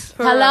Bronx.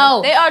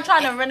 Hello, they are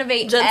trying to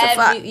renovate.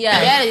 Gentrify.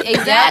 Yeah,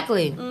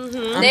 exactly.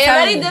 They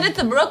already did it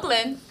to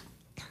Brooklyn.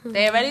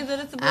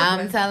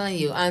 I'm telling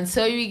you,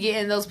 until you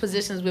get in those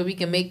positions where we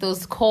can make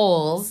those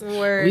calls,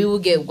 we will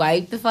get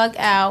wiped the fuck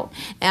out.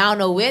 And I don't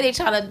know where they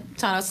trying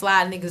to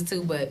slide niggas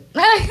to, but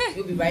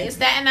you'll be right in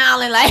Staten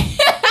Island, like.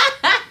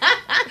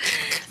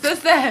 So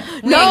sad.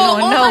 My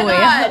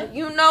God.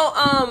 You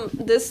know,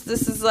 this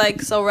is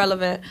like so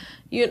relevant.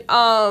 It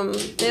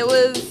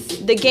was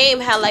the game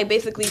had like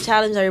basically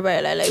challenged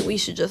everybody like we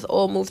should just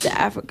all move to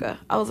Africa.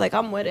 I was like,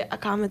 I'm with it. I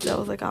commented. I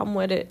was like, I'm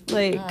with it.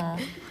 Like.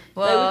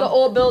 Well, like we can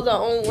all build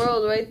our own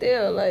world right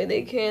there. Like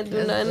they can't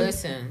do nothing.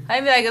 Listen, I'd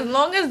be like, as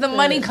long as the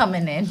money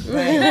coming in.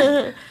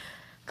 Right.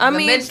 I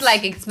mean, it's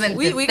like expensive.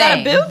 We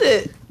gotta build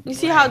it. You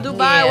see how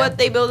Dubai what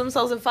they build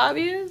themselves in 5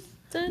 years?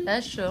 10?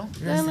 That's true.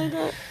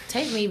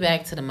 Take me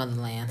back to the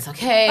motherlands,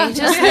 okay?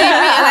 Just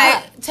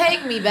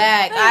take me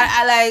back.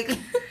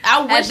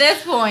 I wish at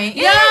this point.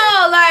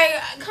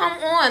 Come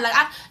on. Like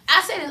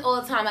I say this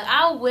all the time. Like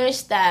I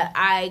wish that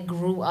I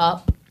grew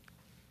up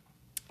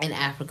in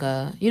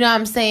Africa. You know what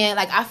I'm saying?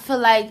 Like I feel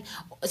like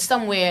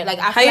somewhere like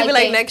I feel how you be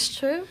like next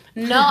trip?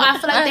 No, I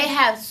feel like they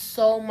have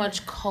so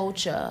much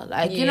culture.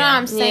 Like, you know what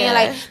I'm saying?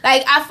 Like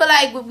I feel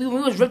like when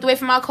we was ripped away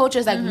from our culture,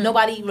 it's like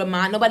nobody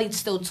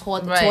still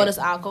taught us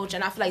our culture.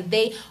 And I feel like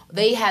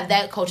they have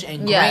that culture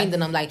ingrained in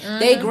them. Like,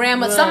 they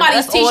grandma,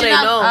 somebody's teaching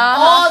them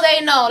all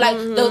they know. Like,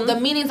 the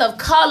meanings of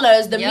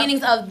colors, the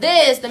meanings of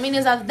this, the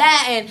meanings of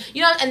that. And,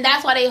 you know, and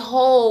that's why they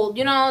hold,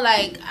 you know,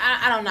 like,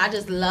 I don't know. I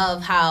just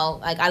love how,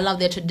 like, I love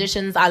their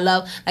traditions. I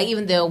love, like,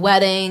 even their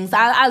weddings.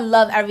 I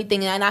love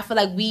everything. And I feel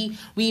like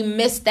we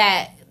missed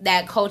that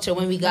culture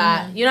when we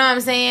got, you know what I'm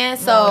saying?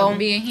 So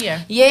being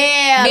here,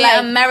 being like,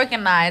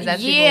 Americanized.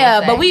 As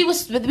but we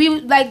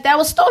like that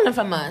was stolen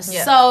from us.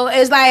 Yeah. So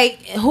it's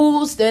like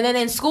and then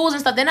in schools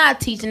and stuff, they're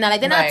not teaching that. Like,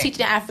 they're not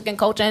teaching African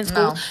culture in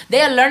school.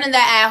 They're learning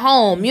that at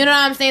home. You know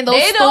what I'm saying?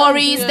 Those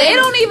stories. They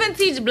don't even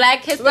teach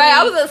Black history. Right,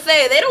 I was gonna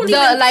say they don't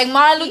even like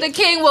Martin Luther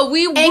King. What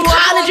we in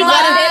college, you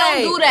gotta. They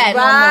don't do that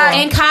no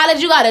more. In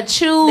college, you gotta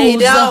choose. They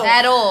don't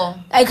at all.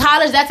 In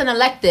college, that's an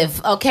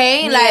elective.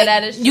 Okay, like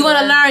that is true. You're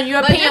gonna learn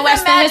European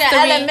Western history.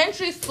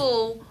 Elementary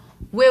school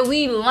where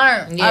we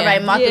learned. All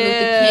right, Martin Luther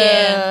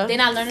King. They're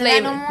not learning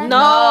that no more?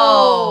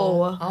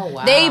 No. Oh,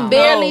 wow. They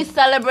barely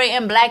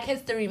celebrating Black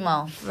History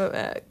Month.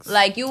 Relax.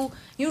 Like, you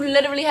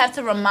literally have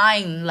to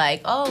remind,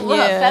 like,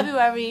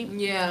 February.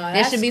 Yeah.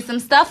 There should be some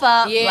stuff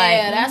up. Yeah,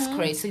 like, that's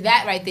crazy. See,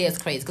 that right there is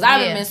crazy. Because I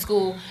remember in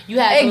school, you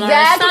had to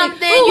learn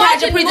something. You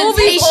had your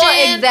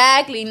presentation.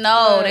 Exactly.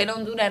 No, they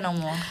don't do that no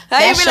more.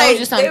 That shows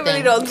you something. They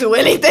really don't do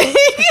anything.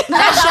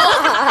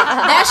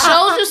 that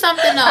shows you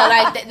something, though.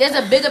 Like, there's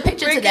a bigger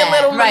picture to that.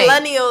 Little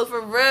millennials,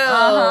 for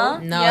real.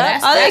 No,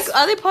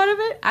 are they part of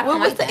it? I don't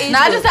like that.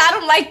 I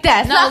don't like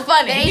that. It's not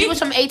funny. The age was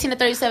from 18 to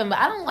 37, but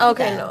I don't like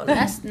that.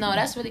 Okay, no.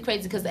 That's really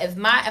crazy. Because if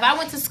I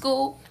went to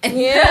school, see,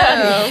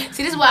 this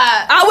is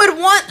why I would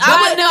want.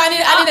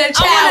 I need a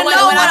child when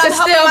I could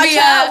still be.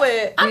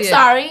 I'm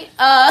sorry.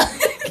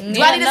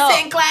 Do I need to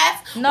sit in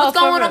class? No, what's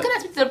going on? Can I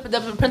speak to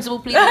the principal,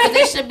 please? Because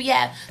they should be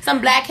have some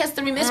Black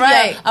History,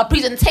 a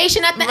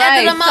presentation at the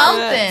end of the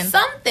month,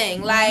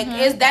 something like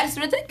that's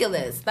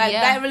ridiculous. Like,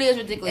 that really is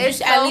ridiculous. You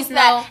should at least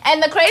know.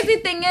 And the crazy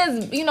thing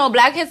is, you know,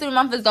 Black History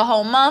Month is the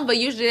whole month, but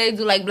usually they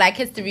do like Black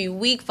History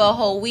Week for a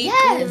whole week.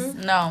 Yes.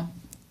 No.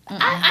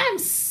 I'm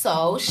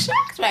so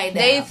shocked right now.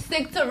 They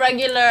stick to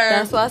regular.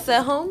 That's why I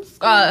said homes.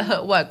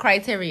 What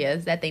criteria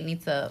is that they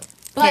need to?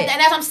 But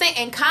that's what I'm saying.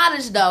 In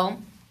college, though,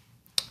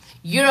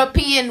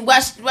 European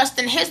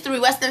Western history,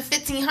 Western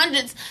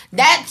 1500s,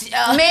 that's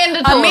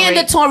mandatory. A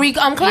mandatory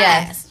class.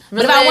 Yes.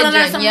 But if I want to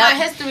learn some of my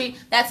history,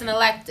 that's an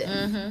elective.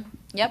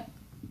 Yep.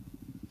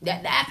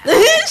 That. And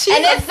it's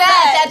sad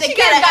that the kids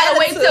gotta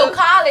wait till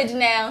college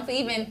now to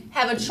even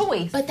have a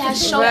choice. But that's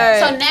so.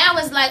 So now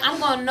it's like I'm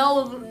gonna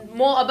know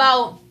more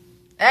about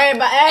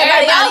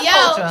everybody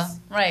else. Culture.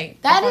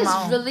 Right. That is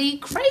really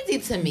crazy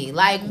to me.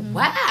 Like,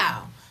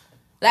 wow.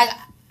 Like,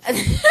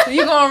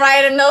 you gonna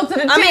write a note to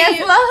the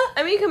chancellor?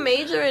 I mean, you can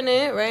major in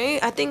it, right?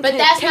 I think. But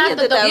that's not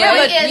the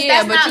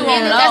that's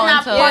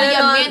not part of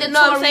your mandatory.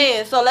 No, I'm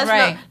saying. So let's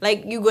not,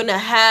 like, you're gonna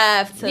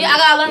have to. Yeah, I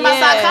gotta learn about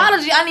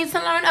psychology. I need to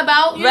learn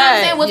about, you know what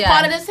I'm saying, what's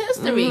part of this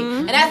history.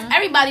 And that's,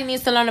 everybody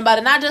needs to learn about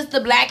it. Not just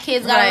the Black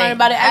kids gotta learn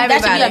about it.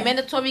 That should be a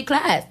mandatory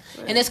class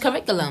in this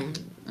curriculum.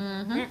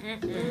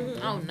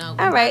 Oh, no.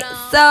 All right.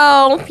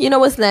 So, you know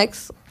what's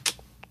next?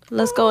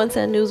 Let's go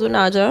into news with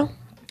Naja.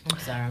 I'm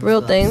sorry.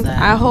 Real things.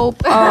 I hope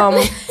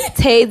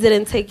Tay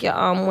didn't take your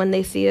when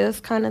they see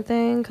us kind of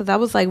thing, because that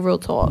was like real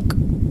talk.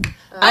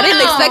 I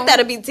didn't expect that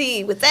to be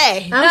tea with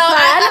Tay.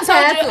 I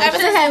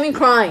told you. It had me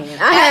crying.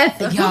 I had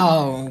to.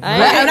 Yo. When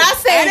I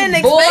say I didn't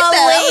expect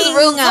that was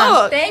real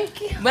talk. Thank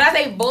you. When I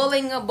say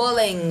bullying.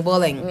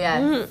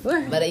 Yeah.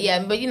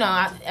 But you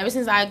know, ever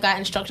since I got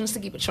instructions to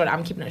keep it short,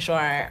 I'm keeping it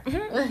short. I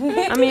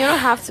mean, you don't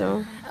have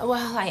to.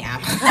 Well, I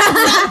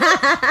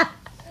am.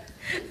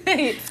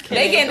 They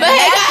getting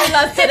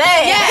us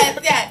today.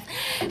 Yes.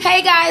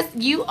 Hey guys,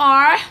 you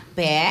are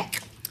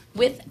back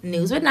with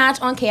News with Notch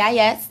on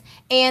KIS,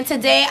 and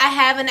today I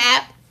have an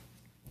app.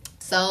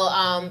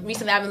 So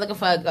recently I've been looking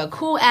for a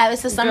cool app.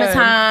 It's the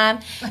summertime,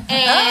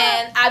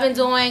 and I've been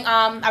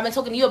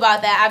talking to you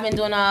about that. I've been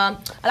doing a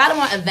lot of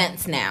more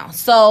events now.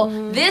 So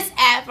this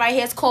app right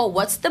here is called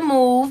What's the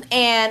Move,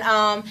 and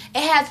it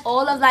has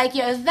all of like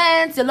your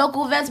events, your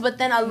local events, but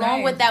then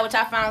along with that, which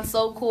I found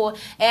so cool,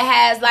 it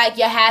has like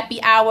your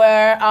happy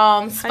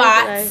hour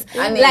spots.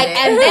 And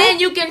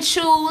then you can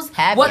choose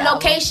what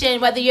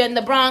location, whether you're in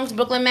the Bronx,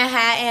 Brooklyn,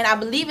 Manhattan. I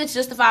believe it's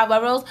just the 5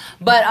 boroughs,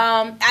 but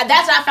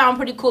that's what I found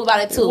pretty cool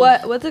about it too.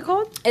 What's it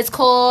called? It's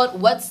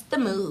called What's the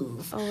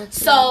Move.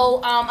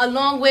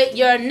 Along with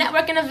your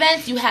networking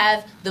events, you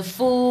have the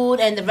food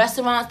and the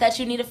restaurants that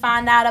you need to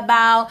find out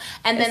about,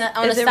 and then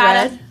on the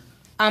side,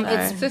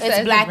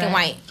 it's black and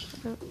white.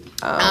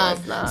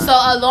 So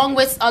along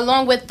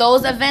with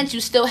those events,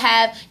 you still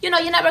have, your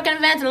networking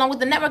events. Along with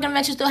the networking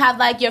events, you still have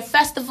like your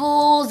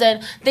festivals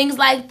and things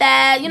like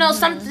that.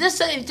 Some just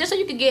so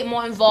you can get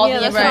more involved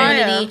in your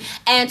community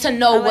and to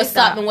know what's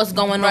up and what's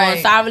going on.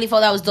 So I really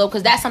thought that was dope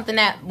because that's something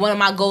that one of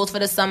my goals for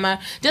the summer.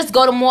 Just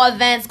go to more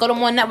events, go to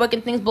more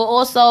networking things, but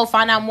also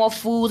find out more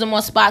foods and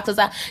more spots.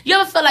 Because you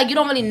ever feel like you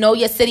don't really know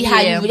your city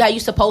how you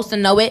supposed to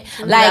know it?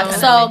 Like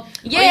so,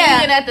 you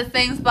get at the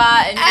same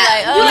spot and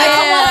you're like,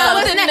 come on,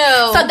 what's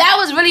next? So that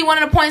was really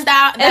one of the points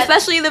that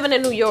especially living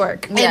in New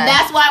York. And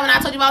that's why when I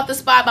told you about the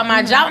spot by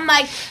my job, I'm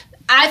like,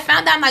 I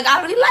found out, I'm like,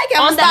 I really like it.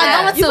 I'm gonna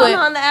start going to it.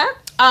 On the app?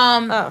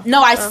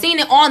 No, I seen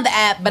it on the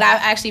app, but I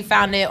actually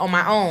found it on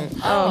my own.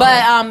 But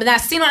I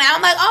seen it on the app,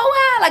 I'm like, oh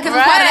wow, like it's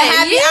part of the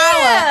happy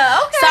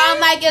hour. Okay. So I'm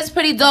like, it's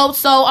pretty dope.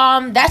 So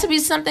that should be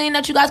something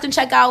that you guys can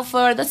check out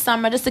for the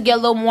summer, just to get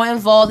a little more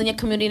involved in your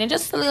community and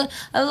just a little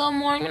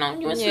more, you went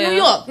to New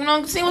York,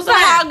 see what's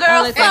up,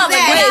 girl. It's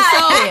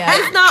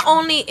not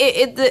only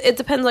it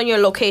depends on your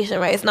location,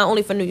 right? It's not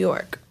only for New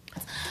York.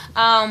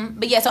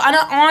 But yeah, so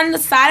on the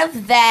side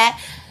of that,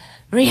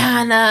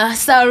 Rihanna.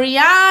 So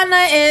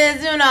Rihanna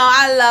is,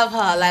 I love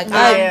her. Like,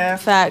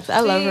 facts. I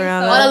love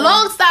Rihanna. But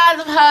alongside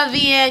of her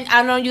being,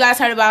 I know you guys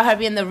heard about her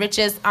being the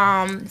richest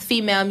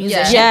female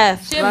musician.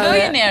 Yes. She's a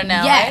billionaire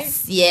now.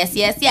 Yes,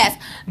 right? yes.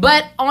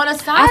 But on the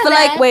side, I feel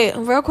like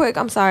real quick.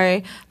 I'm sorry.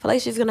 I feel like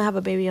she's gonna have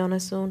a baby on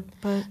us soon.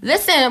 But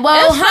listen,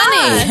 well,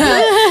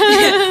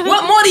 honey,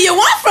 what more do you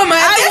want from her?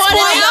 I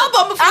want an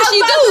album before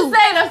she do.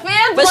 The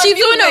fans, but she's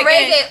doing a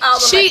reggae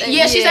album. She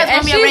said it's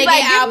gonna be a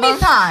reggae album.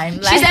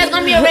 She said it's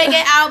gonna be a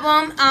reggae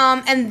album.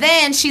 And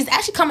then she's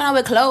actually coming out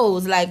with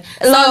clothes like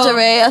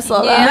lingerie. I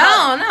saw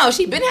that. No,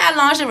 she been had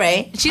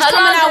lingerie. She's her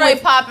coming out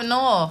with popping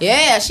off.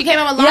 Yeah, she came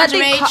out with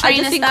lingerie. I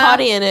just see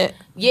Cardi in it.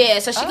 Yeah,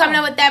 so she coming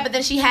out with that, but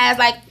then she has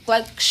like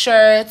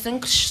shirts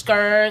and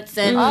skirts,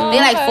 and they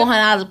like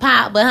 $400 a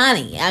pop. But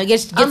honey, I get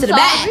to the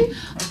bag.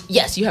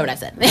 Yes, you heard what I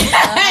said.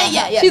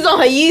 Yeah. She's on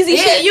her Yeezy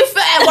shit. You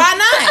feel? Why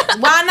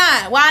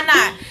not?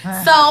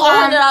 So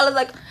 $400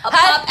 like a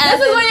pop.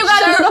 This is when you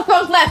gotta do the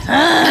front left.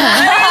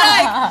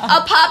 Like a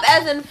pop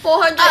as in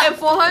 400 and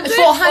 400.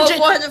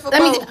 400 for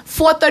let me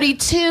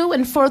 432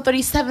 and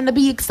 437 to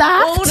be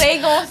exact. Oh, they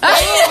gonna say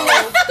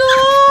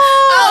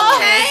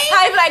okay.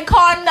 Type like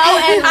Corno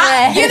and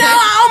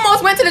I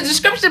almost went to the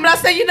description, but I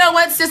said, you know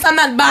what, sis, I'm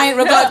not buying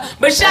regardless.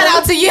 But shout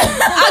out to you.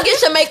 I'll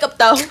get your makeup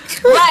though.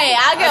 Right,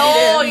 I'll get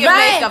all your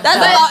makeup. That's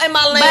about in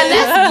my lane. But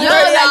that's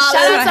good. Like,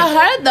 shout out to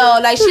her though.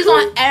 Like she's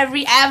on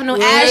every avenue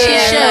as she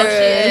should.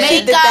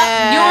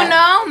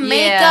 Makeup,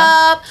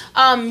 makeup,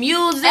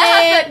 music,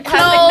 her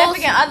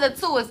clothes. significant other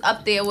too is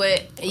up there with.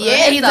 He's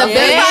a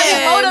big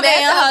man.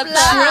 Motivating her to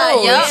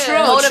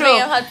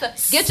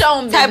get your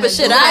own type of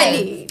shit I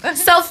need.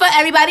 So for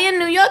everybody in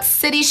New York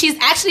City, she's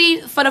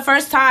actually for the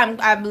first time,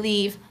 I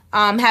believe,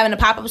 having a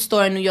pop-up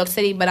store in New York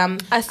City. But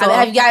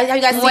have you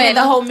guys seen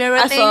the whole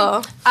mirror thing?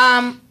 I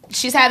saw.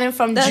 She's having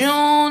from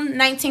June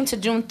 19th to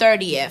June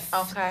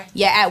 30th. Okay.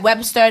 Yeah, at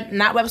Webster,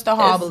 not Webster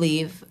Hall, I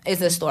believe, is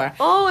the store.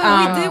 Oh,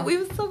 and we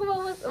was talking about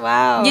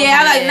wow.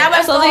 Yeah, like not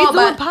Webster Hall. So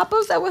they doing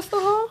pop-ups at Webster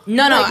Hall?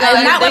 No,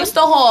 not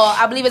Webster Hall.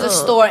 I believe it's a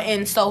store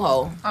in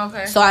Soho.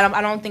 Okay. So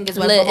I don't think it's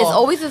Webster Hall. It's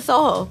always in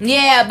Soho.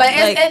 Yeah, but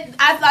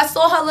I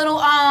saw her little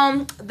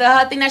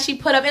her thing that she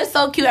put up. It's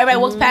so cute.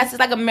 Everybody walks past. It's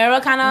like a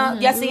mirror kind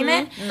of. Y'all seen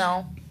it?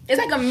 No. It's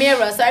like a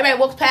mirror, so everybody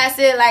walks past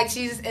it like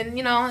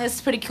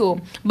it's pretty cool.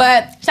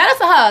 But shout out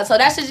to her. So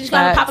that's just she's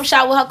gonna pop a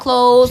shot with her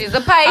clothes. She's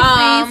a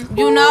Pisces.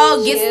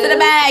 Gets to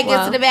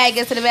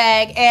the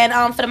bag.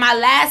 And for my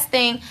last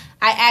thing,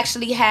 I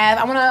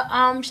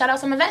wanna shout out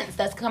some events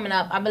that's coming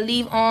up. I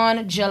believe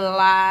on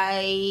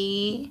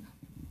July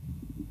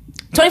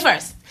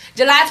 21st.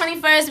 July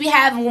 21st, we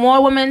have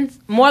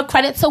more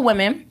credit to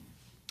women.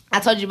 I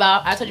told you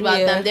about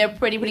them. They're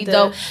pretty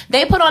dope.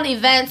 They put on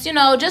events,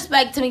 just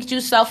like to make you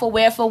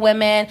self-aware for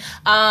women.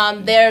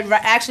 They're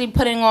actually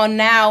putting on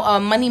now a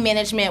money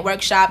management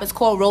workshop. It's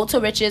called Road to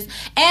Riches,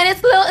 and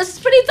it's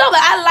pretty dope.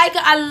 I like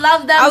it. I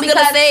love them. I was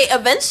gonna say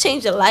events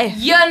change your life.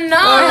 And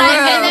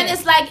then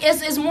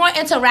it's more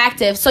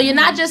interactive. So you're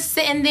not just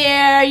sitting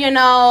there,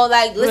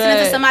 like listening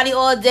to somebody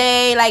all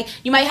day. Like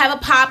you might have a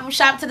pop-up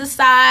shop to the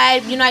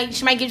side.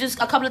 She might give you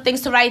a couple of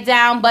things to write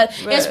down, but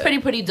it's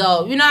pretty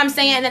dope. You know what I'm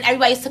saying? And then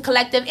everybody's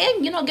collective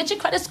and get your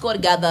credit score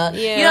together.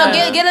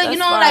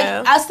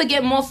 Like us to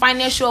get more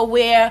financial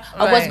aware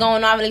of what's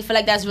going on. I really feel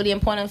like that's really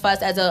important for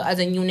us as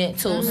a unit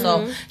too.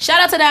 So shout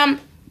out to them.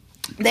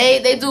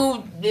 They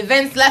do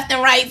events left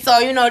and right, so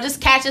just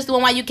catch us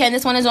doing while you can.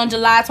 This one is on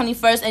July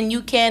 21st, and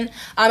you can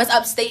it's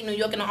upstate New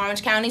York in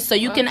Orange County, so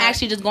you can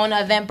actually just go on to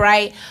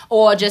Eventbrite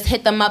or just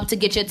hit them up to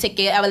get your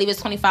ticket. I believe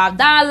it's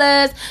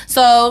 $25.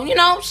 So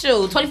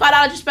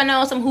 $25 you spend it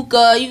on some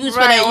hookah, you can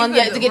spend it on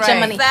to get your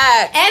money.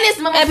 Fact. And it's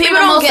and people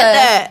don't get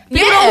that.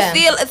 People don't don't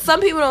see it.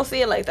 Some people don't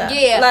see it like that.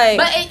 Yeah, like,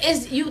 but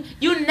it's you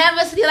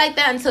never see it like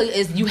that until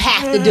you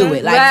have to do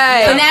it. Like,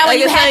 right. So now like when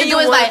you have to do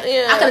it, it's like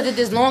yeah. I could have did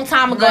this long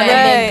time ago and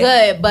been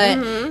good. But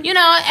you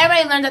know,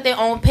 everybody learns at their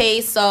own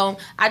pace. So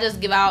I just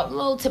give out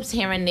little tips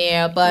here and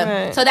there.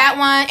 But so that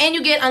one, and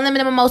you get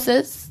unlimited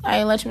mimosas. I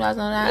ain't let you guys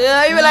know that.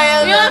 Yeah, you be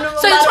like,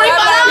 so it's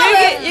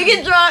 $25. You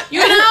get drunk.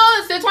 You know,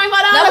 it's $25.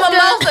 The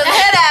mimosas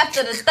hit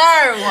after the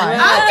third one.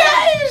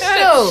 Okay,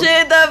 shoot.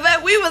 Shit, the event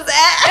we was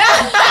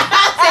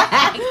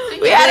at,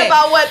 we had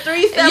about what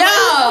 3 steps. Yo,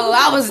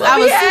 I was like,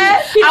 Pinot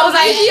yeah, I was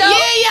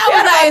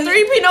like, 3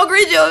 Pinot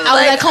Grigio. I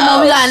was like, come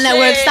on, we got a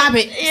network. Stop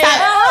it. Stop.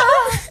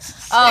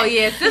 Oh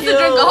yeah, sister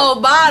drink a whole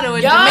bottle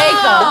in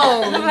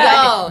Jamaica.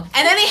 Yo,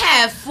 and then they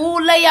have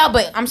food layout.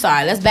 But I'm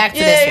sorry, let's back to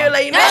this you're one.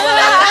 like,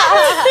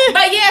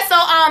 But yeah, so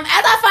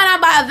as I find out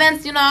about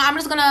events, you know, I'm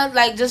just gonna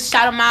like just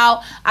shout them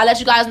out. I'll let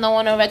you guys know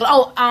on a regular.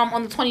 Oh,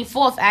 on the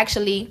 24th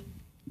actually.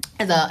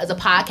 Is a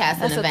podcast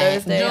That's event. a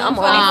Thursday. June I'm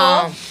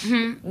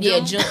 24th? Yeah,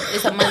 June.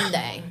 It's a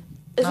Monday.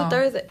 It's a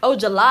Thursday. Oh,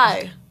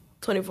 July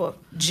 24th.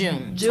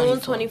 June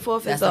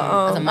 24th That's is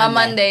a My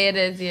Monday it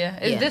is, yeah.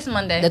 It's this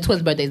Monday. The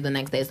twins' birthday is the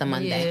next day. It's a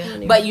Monday.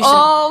 Yeah. But you should.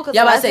 Oh, because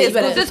y'all about to say it's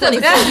better. it's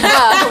 24th.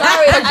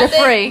 Sorry, I'm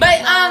free.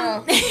 But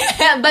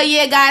but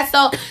yeah, guys.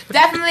 So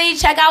definitely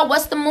check out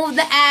What's the Move,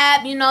 the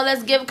app. You know,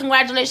 let's give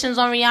congratulations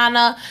on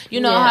Rihanna. You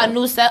know her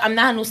new I'm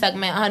not her new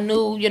segment. Her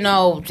new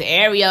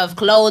area of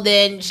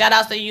clothing. Shout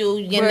outs to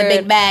you getting the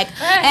big bag.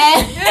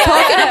 And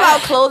Talking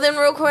about clothing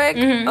real quick.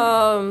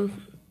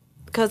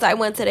 Because I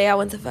went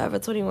to Forever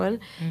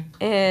 21,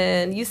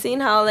 and you seen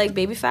how like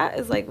Baby Fat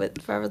is like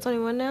with Forever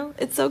 21 now?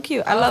 It's so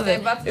cute. I love it.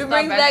 It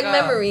brings back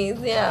memories.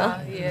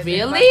 Yeah.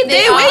 really,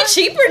 They way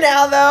cheaper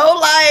now though.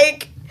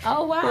 Like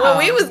Oh wow.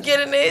 when we was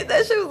getting it,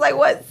 that shit was like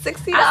what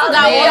 $60. I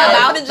forgot all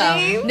about for the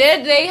jeans.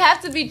 They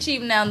have to be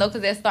cheap now though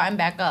because they're starting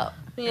back up.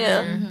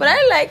 Yeah, but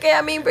I like it.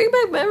 I mean, bring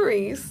back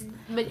memories.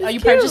 But are you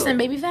cute. purchasing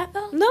Baby Fat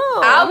though? No,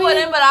 I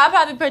wouldn't, but I'll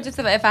probably purchase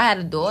it if I had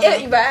a daughter.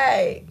 Yeah,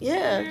 right.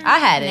 Yeah, I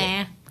had it.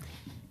 Nah.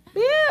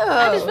 yeah.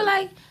 I just feel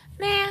like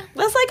nah.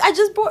 That's like I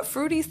just bought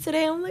Fruities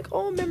today. I'm like,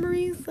 oh,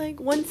 memories.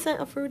 Like 1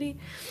 cent a Fruity.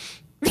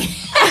 Didn't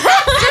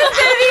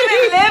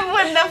even live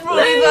when the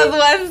Fruities was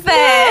 1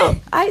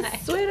 cent. I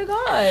swear to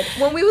God,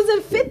 when we was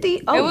in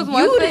 50, oh, It was you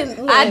 1 didn't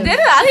cent. live. I did it.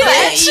 I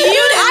thought You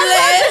didn't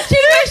live.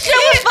 shit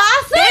was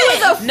 5 cents. There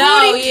was a fruity.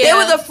 No, yeah. There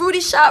was a fruity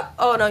shop.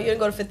 Oh no, you didn't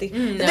go to 50.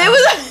 no. There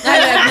was Nah.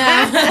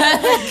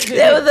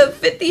 there was a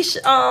 50.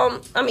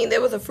 There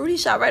was a fruity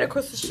shop right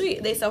across the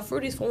street. They sell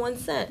fruities for 1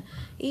 cent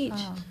each.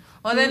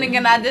 Well, then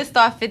again, I did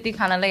start 50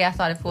 kind of late. I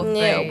started 4th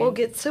Yeah, grade. we'll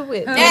get to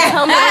it. Yeah,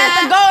 Tell me. I had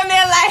to go in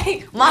there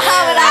like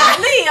Muhammad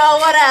Ali or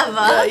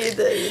whatever. No, you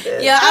did. You did.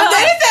 Yeah, I'm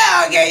like,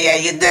 okay, yeah,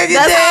 you did.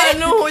 That's how I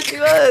knew who she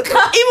was.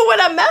 Even when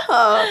I met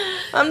her,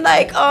 I'm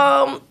like,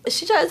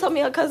 she tried to tell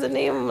me her cousin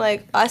name. I'm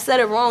like, I said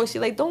it wrong. She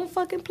like, don't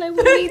fucking play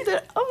with me. I'm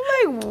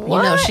like,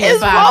 what she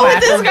is a wrong with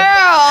this firecracker.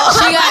 girl?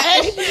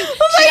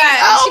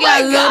 She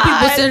got little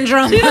people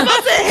syndrome. She was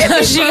about to hit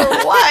me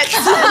for what?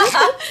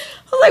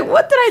 I was like,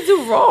 what did I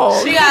do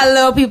wrong? She got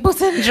little people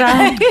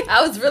syndrome.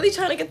 I was really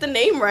trying to get the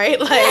name right,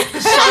 like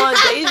Sean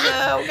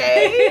Deja.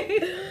 Okay,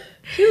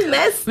 you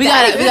messed. We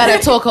gotta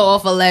talk her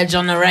off a ledge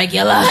on the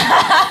regular.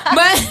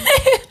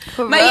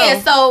 But yeah,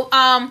 so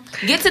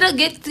get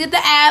the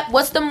app.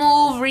 What's the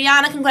Move?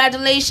 Rihanna,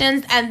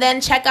 congratulations, and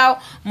then check out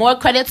More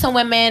Credit to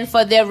Women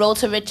for their Road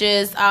to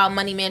Riches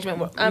money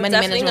management. I'm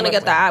definitely gonna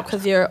get the app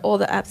because all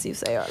the apps you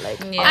say are like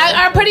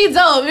are pretty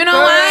dope. You know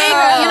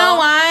why? You know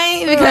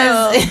why?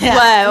 Because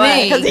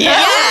why?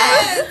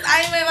 Yes,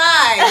 I mean,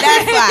 why?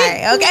 That's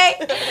why. Okay.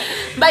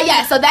 But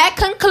yeah, so that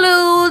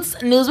concludes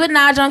News with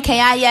Naja on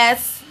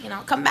KIS. You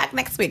know, come back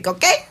next week,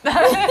 okay? All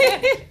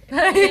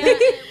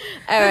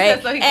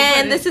right.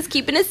 And this is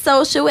Keeping It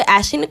Social with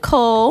Ashley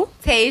Nicole,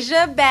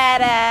 Tasia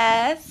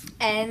Badass,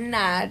 and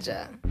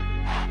Naja.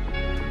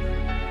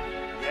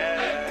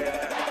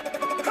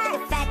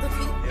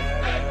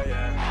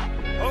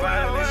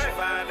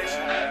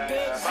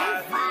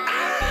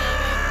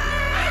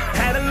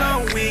 Had a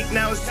long week,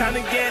 now it's time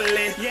to get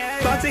lit.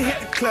 About to hit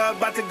the club,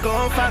 about to go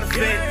and find a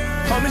fit.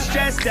 Homie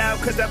stressed out,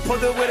 cause I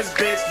pulled her with a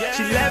bitch.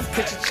 She left,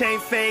 cause your chain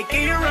fake,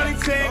 and you're running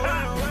tick.